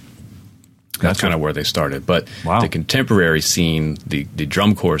shows. That's kind of where they started. But the contemporary scene, the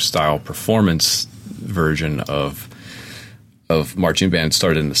drum corps style performance version of marching band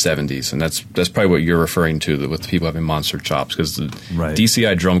started in the 70s, and that's probably what you're referring to with people having monster chops, because the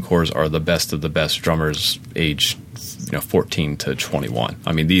DCI drum corps are the best of the best drummers age 14 to 21.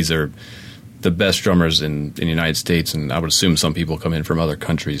 I mean, these are the best drummers in the United States, and I would assume some people come in from other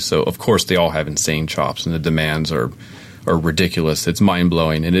countries. So of course they all have insane chops, and the demands are ridiculous. It's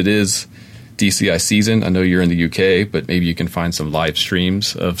mind-blowing, and it is DCI season. I know you're in the UK, but maybe you can find some live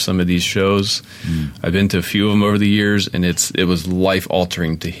streams of some of these shows. I've been to a few of them over the years, and it was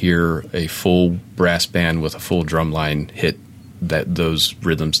life-altering to hear a full brass band with a full drum line hit those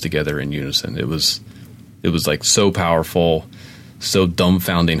rhythms together in unison. It was like so powerful, so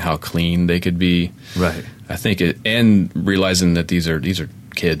dumbfounding how clean they could be. Right. I think and realizing that these are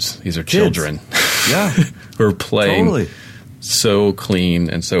kids, these are children. Yeah. Who are playing so clean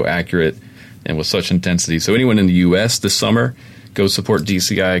and so accurate and with such intensity. So anyone in the U.S. this summer, go support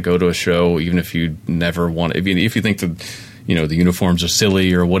DCI, go to a show, even if you never want. If you think the uniforms are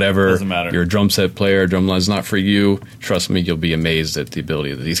silly or whatever, doesn't matter. You're a drum set player, drumline's not for you. Trust me, you'll be amazed at the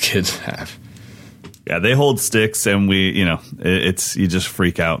ability that these kids have. Yeah, they hold Styx, and it's you just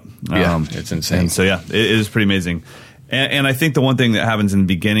freak out. It's insane. And so it is pretty amazing. And I think the one thing that happens in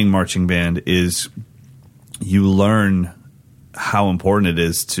beginning marching band is you learn how important it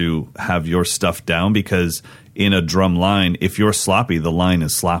is to have your stuff down, because in a drum line, if you're sloppy, the line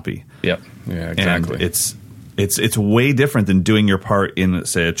is sloppy. Yep. Yeah, exactly. And it's way different than doing your part in,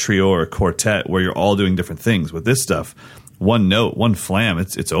 say, a trio or a quartet where you're all doing different things. With this stuff, one note, one flam,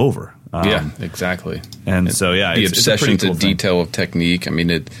 it's over. Exactly. And the obsession to detail of technique. I mean,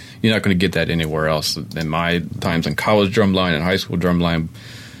 you're not going to get that anywhere else. In my times in college drumline and high school drumline,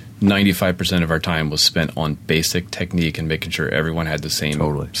 95% of our time was spent on basic technique and making sure everyone had the same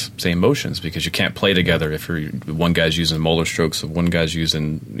motions, because you can't play together if one guy's using molar strokes, one guy's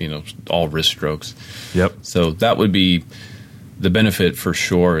using all wrist strokes. Yep. So that would be the benefit for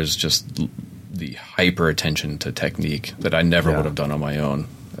sure, is just the hyper attention to technique that I never would have done on my own.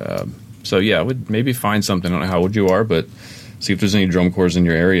 I would maybe find something. I don't know how old you are, but see if there's any drum corps in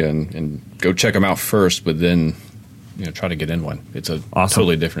your area and go check them out first, but then try to get in one. It's a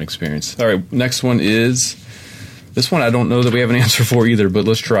totally different experience. All right, next one is this one. I don't know that we have an answer for either, but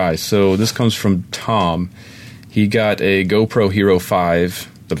let's try. So this comes from Tom. He got a GoPro Hero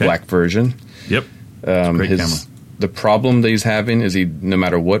 5, the black version. Yep. Great camera. The problem that he's having is no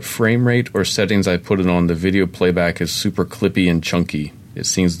matter what frame rate or settings I put it on, the video playback is super clippy and chunky. It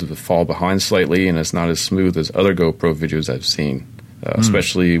seems to fall behind slightly, and it's not as smooth as other GoPro videos I've seen,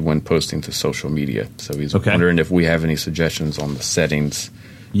 especially when posting to social media. So he's wondering if we have any suggestions on the settings.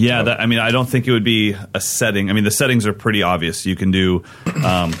 Yeah, I don't think it would be a setting. I mean, the settings are pretty obvious. You can do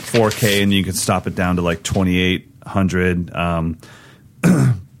 4K, and you can stop it down to like 2800, and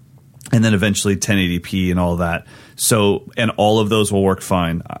then eventually 1080p and all that. So, and all of those will work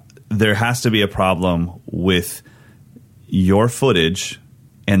fine. There has to be a problem with your footage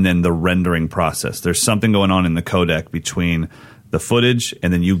and then the rendering process. There's something going on in the codec between the footage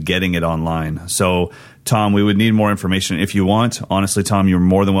and then you getting it online. So, Tom, we would need more information. If you want, honestly, Tom, you're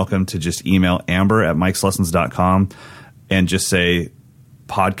more than welcome to just email amber@mikeslessons.com and just say,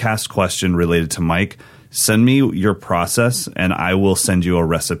 podcast question related to Mike. Send me your process, and I will send you a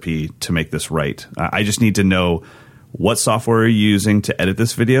recipe to make this right. I just need to know what software are you using to edit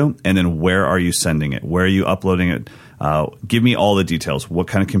this video, and then where are you sending it? Where are you uploading it? Give me all the details. What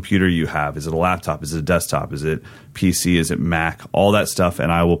kind of computer you have? Is it a laptop? Is it a desktop? Is it PC? Is it Mac? All that stuff, and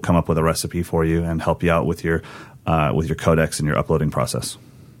I will come up with a recipe for you and help you out with your codecs and your uploading process.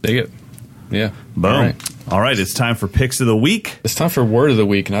 Dig it. Yeah. Boom. All right. It's time for Picks of the Week. It's time for Word of the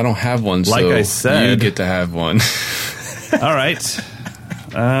Week, and I don't have one, like so I said, you get to have one. All right.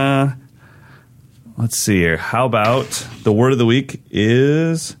 Let's see here. How about the word of the week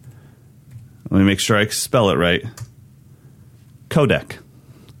is, let me make sure I spell it right, codec.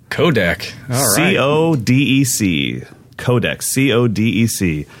 Codec. All right. C-O-D-E-C. Codec.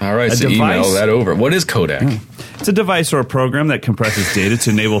 C-O-D-E-C. All right, so email that over. What is codec? It's a device or a program that compresses data to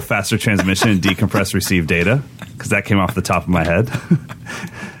enable faster transmission and decompress received data, because that came off the top of my head.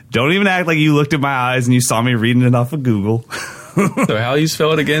 Don't even act like you looked at my eyes and you saw me reading it off of Google. So how you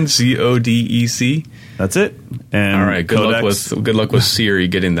spell it again? C-O-D-E-C? That's it. And all right. Good luck with Siri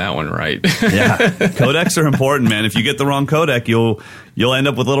getting that one right. Yeah. Codecs are important, man. If you get the wrong codec, you'll end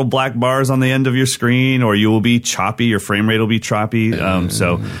up with little black bars on the end of your screen, or you will be choppy. Your frame rate will be choppy.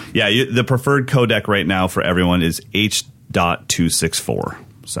 So, yeah, the preferred codec right now for everyone is H.264.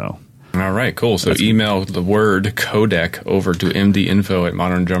 So. All right, cool. So email the word codec over to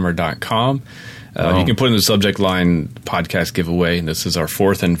mdinfo@moderndrummer.com. You can put in the subject line podcast giveaway. And this is our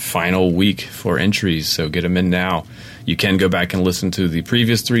 4th and final week for entries, so get them in now. You can go back and listen to the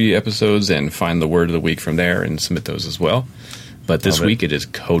previous 3 episodes and find the word of the week from there and submit those as well. But this week it is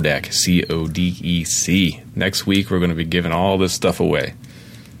codec, C-O-D-E-C. Next week we're going to be giving all this stuff away.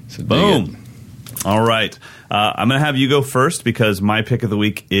 So boom. All right. I'm going to have you go first because my pick of the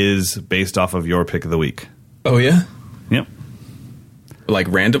week is based off of your pick of the week. Oh, yeah? Yep. Like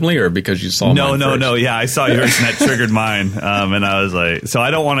randomly, or because you saw mine first? No. Yeah, I saw yours and that triggered mine. And I was like, so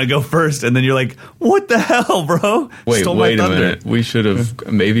I don't want to go first. And then you're like, what the hell, bro? Wait a minute. We should have,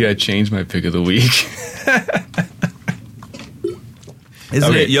 maybe I changed my pick of the week.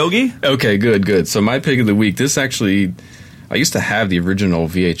 Isn't it Yogi? Okay, good. So my pick of the week, this actually, I used to have the original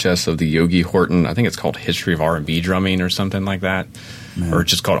VHS of the Yogi Horton. I think it's called History of R&B Drumming or something like that. Man. Or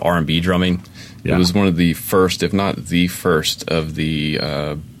just called R&B Drumming. Yeah. It was one of the first, if not the first, of the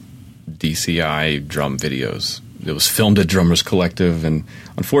DCI drum videos. It was filmed at Drummers Collective, and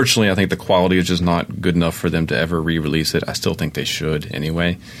unfortunately, I think the quality is just not good enough for them to ever re-release it. I still think they should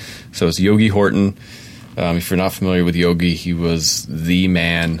anyway. So it's Yogi Horton. If you're not familiar with Yogi, he was the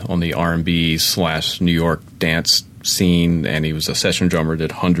man on the R&B / New York dance scene, and he was a session drummer,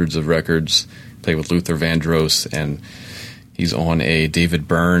 did hundreds of records, played with Luther Vandross, and he's on a David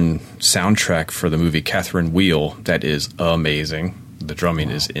Byrne soundtrack for the movie Catherine Wheel that is amazing. The drumming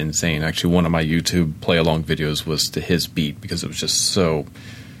is insane. Actually, one of my YouTube play-along videos was to his beat because it was just so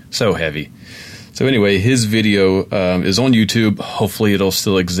heavy. So anyway, his video is on YouTube. Hopefully it'll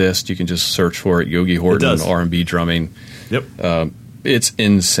still exist. You can just search for it, Yogi Horton R&B Drumming. Yep. It's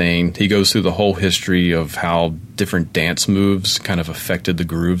insane. He goes through the whole history of how different dance moves kind of affected the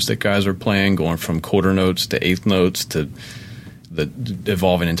grooves that guys are playing, going from quarter notes to eighth notes to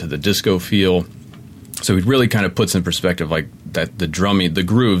evolving into the disco feel. So he really kind of puts in perspective like that the drumming, the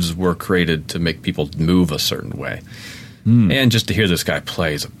grooves were created to make people move a certain way. And just to hear this guy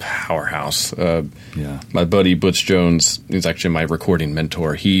play is a powerhouse. My buddy Butch Jones, he's actually my recording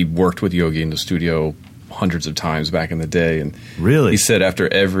mentor. He worked with Yogi in the studio hundreds of times back in the day, and really, he said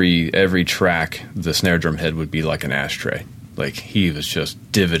after every track, the snare drum head would be like an ashtray. Like he was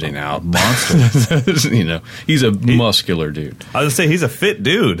just divoting out monster. You know, he's a muscular dude. I was gonna say he's a fit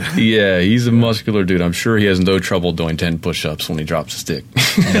dude. Yeah, he's a muscular dude. I'm sure he has no trouble doing 10 push-ups when he drops a stick.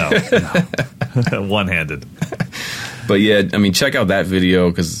 No. One-handed. But yeah, I mean, check out that video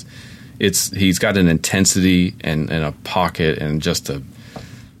because he's got an intensity and a pocket and just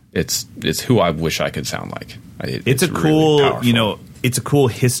it's who I wish I could sound like. It's a cool, really it's a cool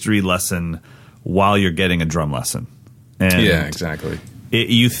history lesson while you're getting a drum lesson. And yeah, exactly.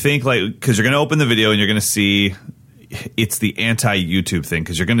 You think because you're going to open the video and you're going to see it's the anti-YouTube thing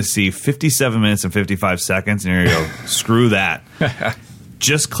because you're going to see 57 minutes and 55 seconds and you're going to go, screw that.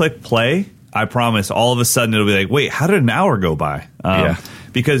 Just click play. I promise all of a sudden it'll be like, wait, how did an hour go by?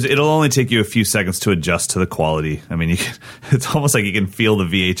 Because it'll only take you a few seconds to adjust to the quality. I mean, it's almost like you can feel the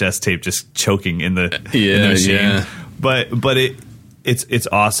VHS tape just choking in the machine. Yeah. But it's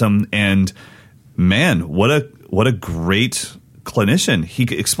awesome. And man, what a great clinician. He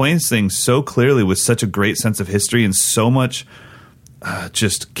explains things so clearly with such a great sense of history and so much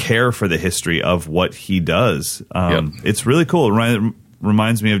just care for the history of what he does. It's really cool. It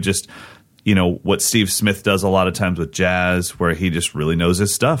reminds me of just, what Steve Smith does a lot of times with jazz, where he just really knows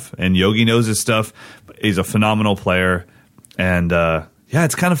his stuff. And Yogi knows his stuff. He's a phenomenal player. And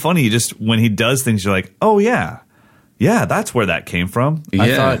it's kind of funny. When he does things, you're like, oh, yeah, that's where that came from.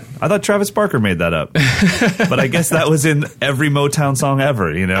 Yeah. I thought Travis Barker made that up. But I guess that was in every Motown song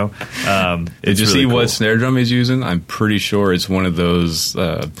ever, Did you see what snare drum he's using? I'm pretty sure it's one of those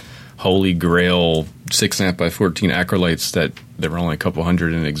holy grail 6-amp by 14 acrylites that there were only a couple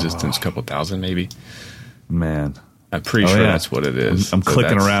hundred in existence, couple thousand maybe. Man. I'm pretty sure that's what it is. I'm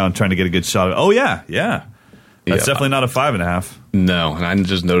clicking around trying to get a good shot. Oh, yeah. That's definitely not a 5.5. No, and I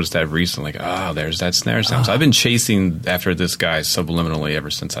just noticed that recently. There's that snare sound. So I've been chasing after this guy subliminally ever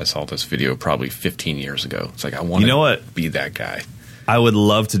since I saw this video probably 15 years ago. It's like I want to be that guy. I would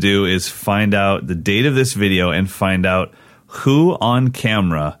love to do is find out the date of this video and find out who on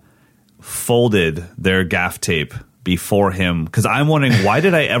camera folded their gaff tape before him. Because I'm wondering, why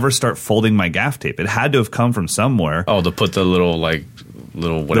did I ever start folding my gaff tape? It had to have come from somewhere. Oh, to put the little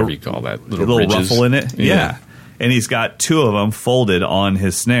whatever you call that. Little ruffle in it? Yeah. And he's got 2 of them folded on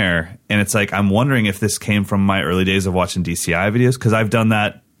his snare. And it's like, I'm wondering if this came from my early days of watching DCI videos, because I've done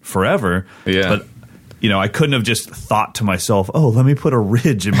that forever. Yeah. But, I couldn't have just thought to myself, let me put a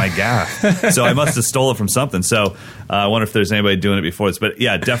ridge in my gaff. So I must have stole it from something. So I wonder if there's anybody doing it before this. But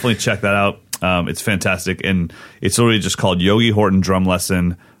yeah, definitely check that out. It's fantastic. And it's literally just called Yogi Horton Drum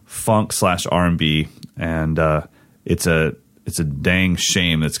Lesson Funk/R&B. And it's a dang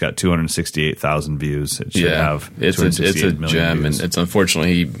shame it's got 268,000 views. It should have. It's a gem, views. and it's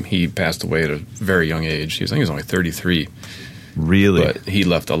unfortunately he passed away at a very young age. I think he was only 33. Really, but he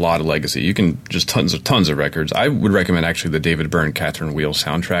left a lot of legacy. You can just tons of records. I would recommend actually the David Byrne Catherine Wheel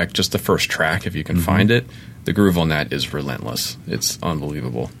soundtrack, just the first track if you can find it. The groove on that is relentless. It's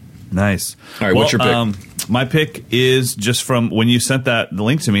unbelievable. Nice. All right, what's your pick? My pick is just from when you sent the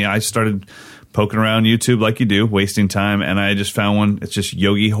link to me. I started poking around YouTube like you do, wasting time, and I just found one. It's just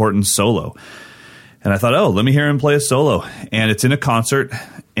Yogi Horton solo. And I thought, let me hear him play a solo. And it's in a concert,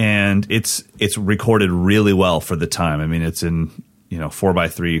 and it's recorded really well for the time. I mean, it's in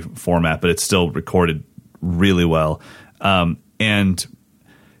 4:3 format, but it's still recorded really well. And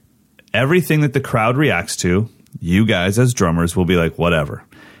everything that the crowd reacts to, you guys as drummers will be like, whatever.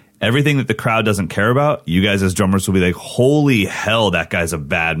 Everything that the crowd doesn't care about, you guys as drummers will be like, holy hell, that guy's a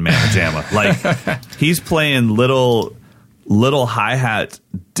bad mamma jamma. Like, he's playing little hi-hat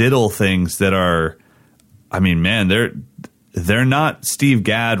diddle things that are, I mean, man, they're not Steve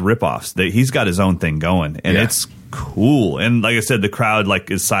Gadd ripoffs. He's got his own thing going, and it's cool. And like I said, the crowd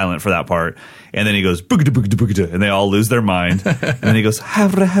is silent for that part. And then he goes, boogada, boogada, boogada, and they all lose their mind. And then he goes,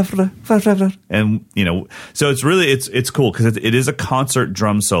 havra, havra, havra. And, so it's really, it's cool because it is a concert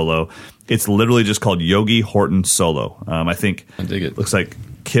drum solo. It's literally just called Yogi Horton Solo. I think I dig it. Looks like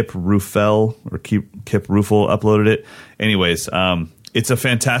Kip Ruffel uploaded it. Anyways, it's a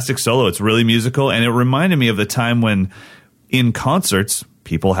fantastic solo. It's really musical. And it reminded me of the time when in concerts,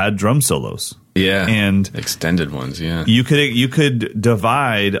 people had drum solos. Yeah, and extended ones. Yeah, you could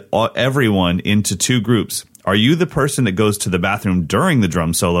divide everyone into 2 groups. Are you the person that goes to the bathroom during the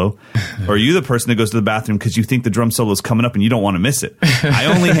drum solo, or are you the person that goes to the bathroom because you think the drum solo is coming up and you don't want to miss it?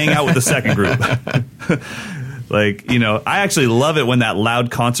 I only hang out with the second group. I actually love it when that loud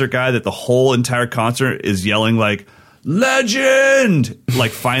concert guy that the whole entire concert is yelling like, legend,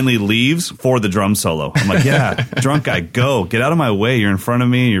 finally leaves for the drum solo. I'm like, yeah, drunk guy, go. Get out of my way. You're in front of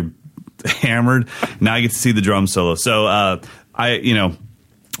me. You're hammered. Now I get to see the drum solo. So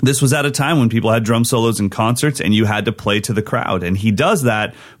this was at a time when people had drum solos in concerts and you had to play to the crowd. And he does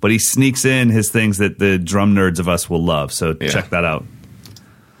that, but he sneaks in his things that the drum nerds of us will love. So check that out.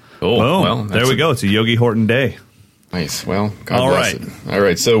 Cool. Boom. Well, there we go. It's a Yogi Horton day. Nice. Well, God bless it. All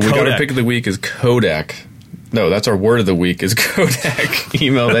right. So we got our pick of the week is Kodak. No, that's our word of the week is Kodak.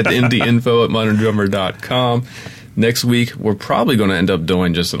 Email at mdinfo@moderndrummer.com. Next week, we're probably going to end up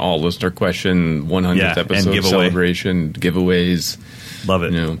doing just an all-listener question, 100th episode celebration, giveaways. Love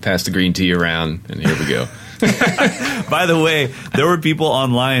it. Pass the green tea around, and here we go. By the way, there were people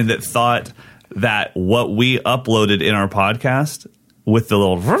online that thought that what we uploaded in our podcast with the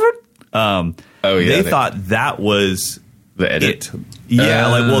little they thought that was the edit.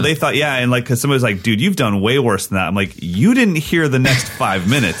 Yeah, they thought, and because somebody was like, dude, you've done way worse than that. I'm like, you didn't hear the next 5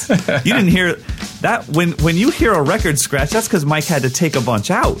 minutes. You didn't hear that. When you hear a record scratch, that's because Mike had to take a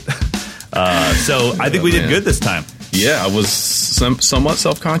bunch out. So I think we did good this time. Yeah, I was somewhat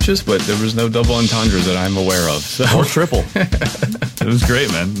self-conscious, but there was no double entendres that I'm aware of. So. Or triple. It was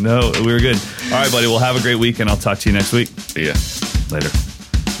great, man. No, we were good. All right, buddy. Well, have a great week, and I'll talk to you next week. See ya. Later.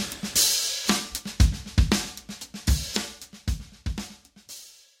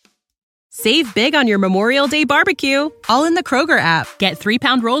 Save big on your Memorial Day barbecue, all in the Kroger app. Get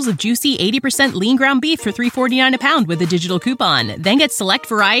 3-pound rolls of juicy 80% lean ground beef for $3.49 a pound with a digital coupon. Then get select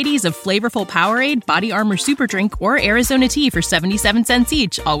varieties of flavorful Powerade, Body Armor Super Drink, or Arizona tea for 77 cents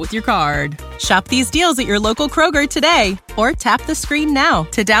each, all with your card. Shop these deals at your local Kroger today, or tap the screen now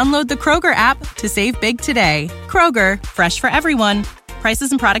to download the Kroger app to save big today. Kroger, fresh for everyone.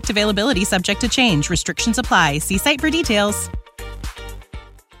 Prices and product availability subject to change. Restrictions apply. See site for details.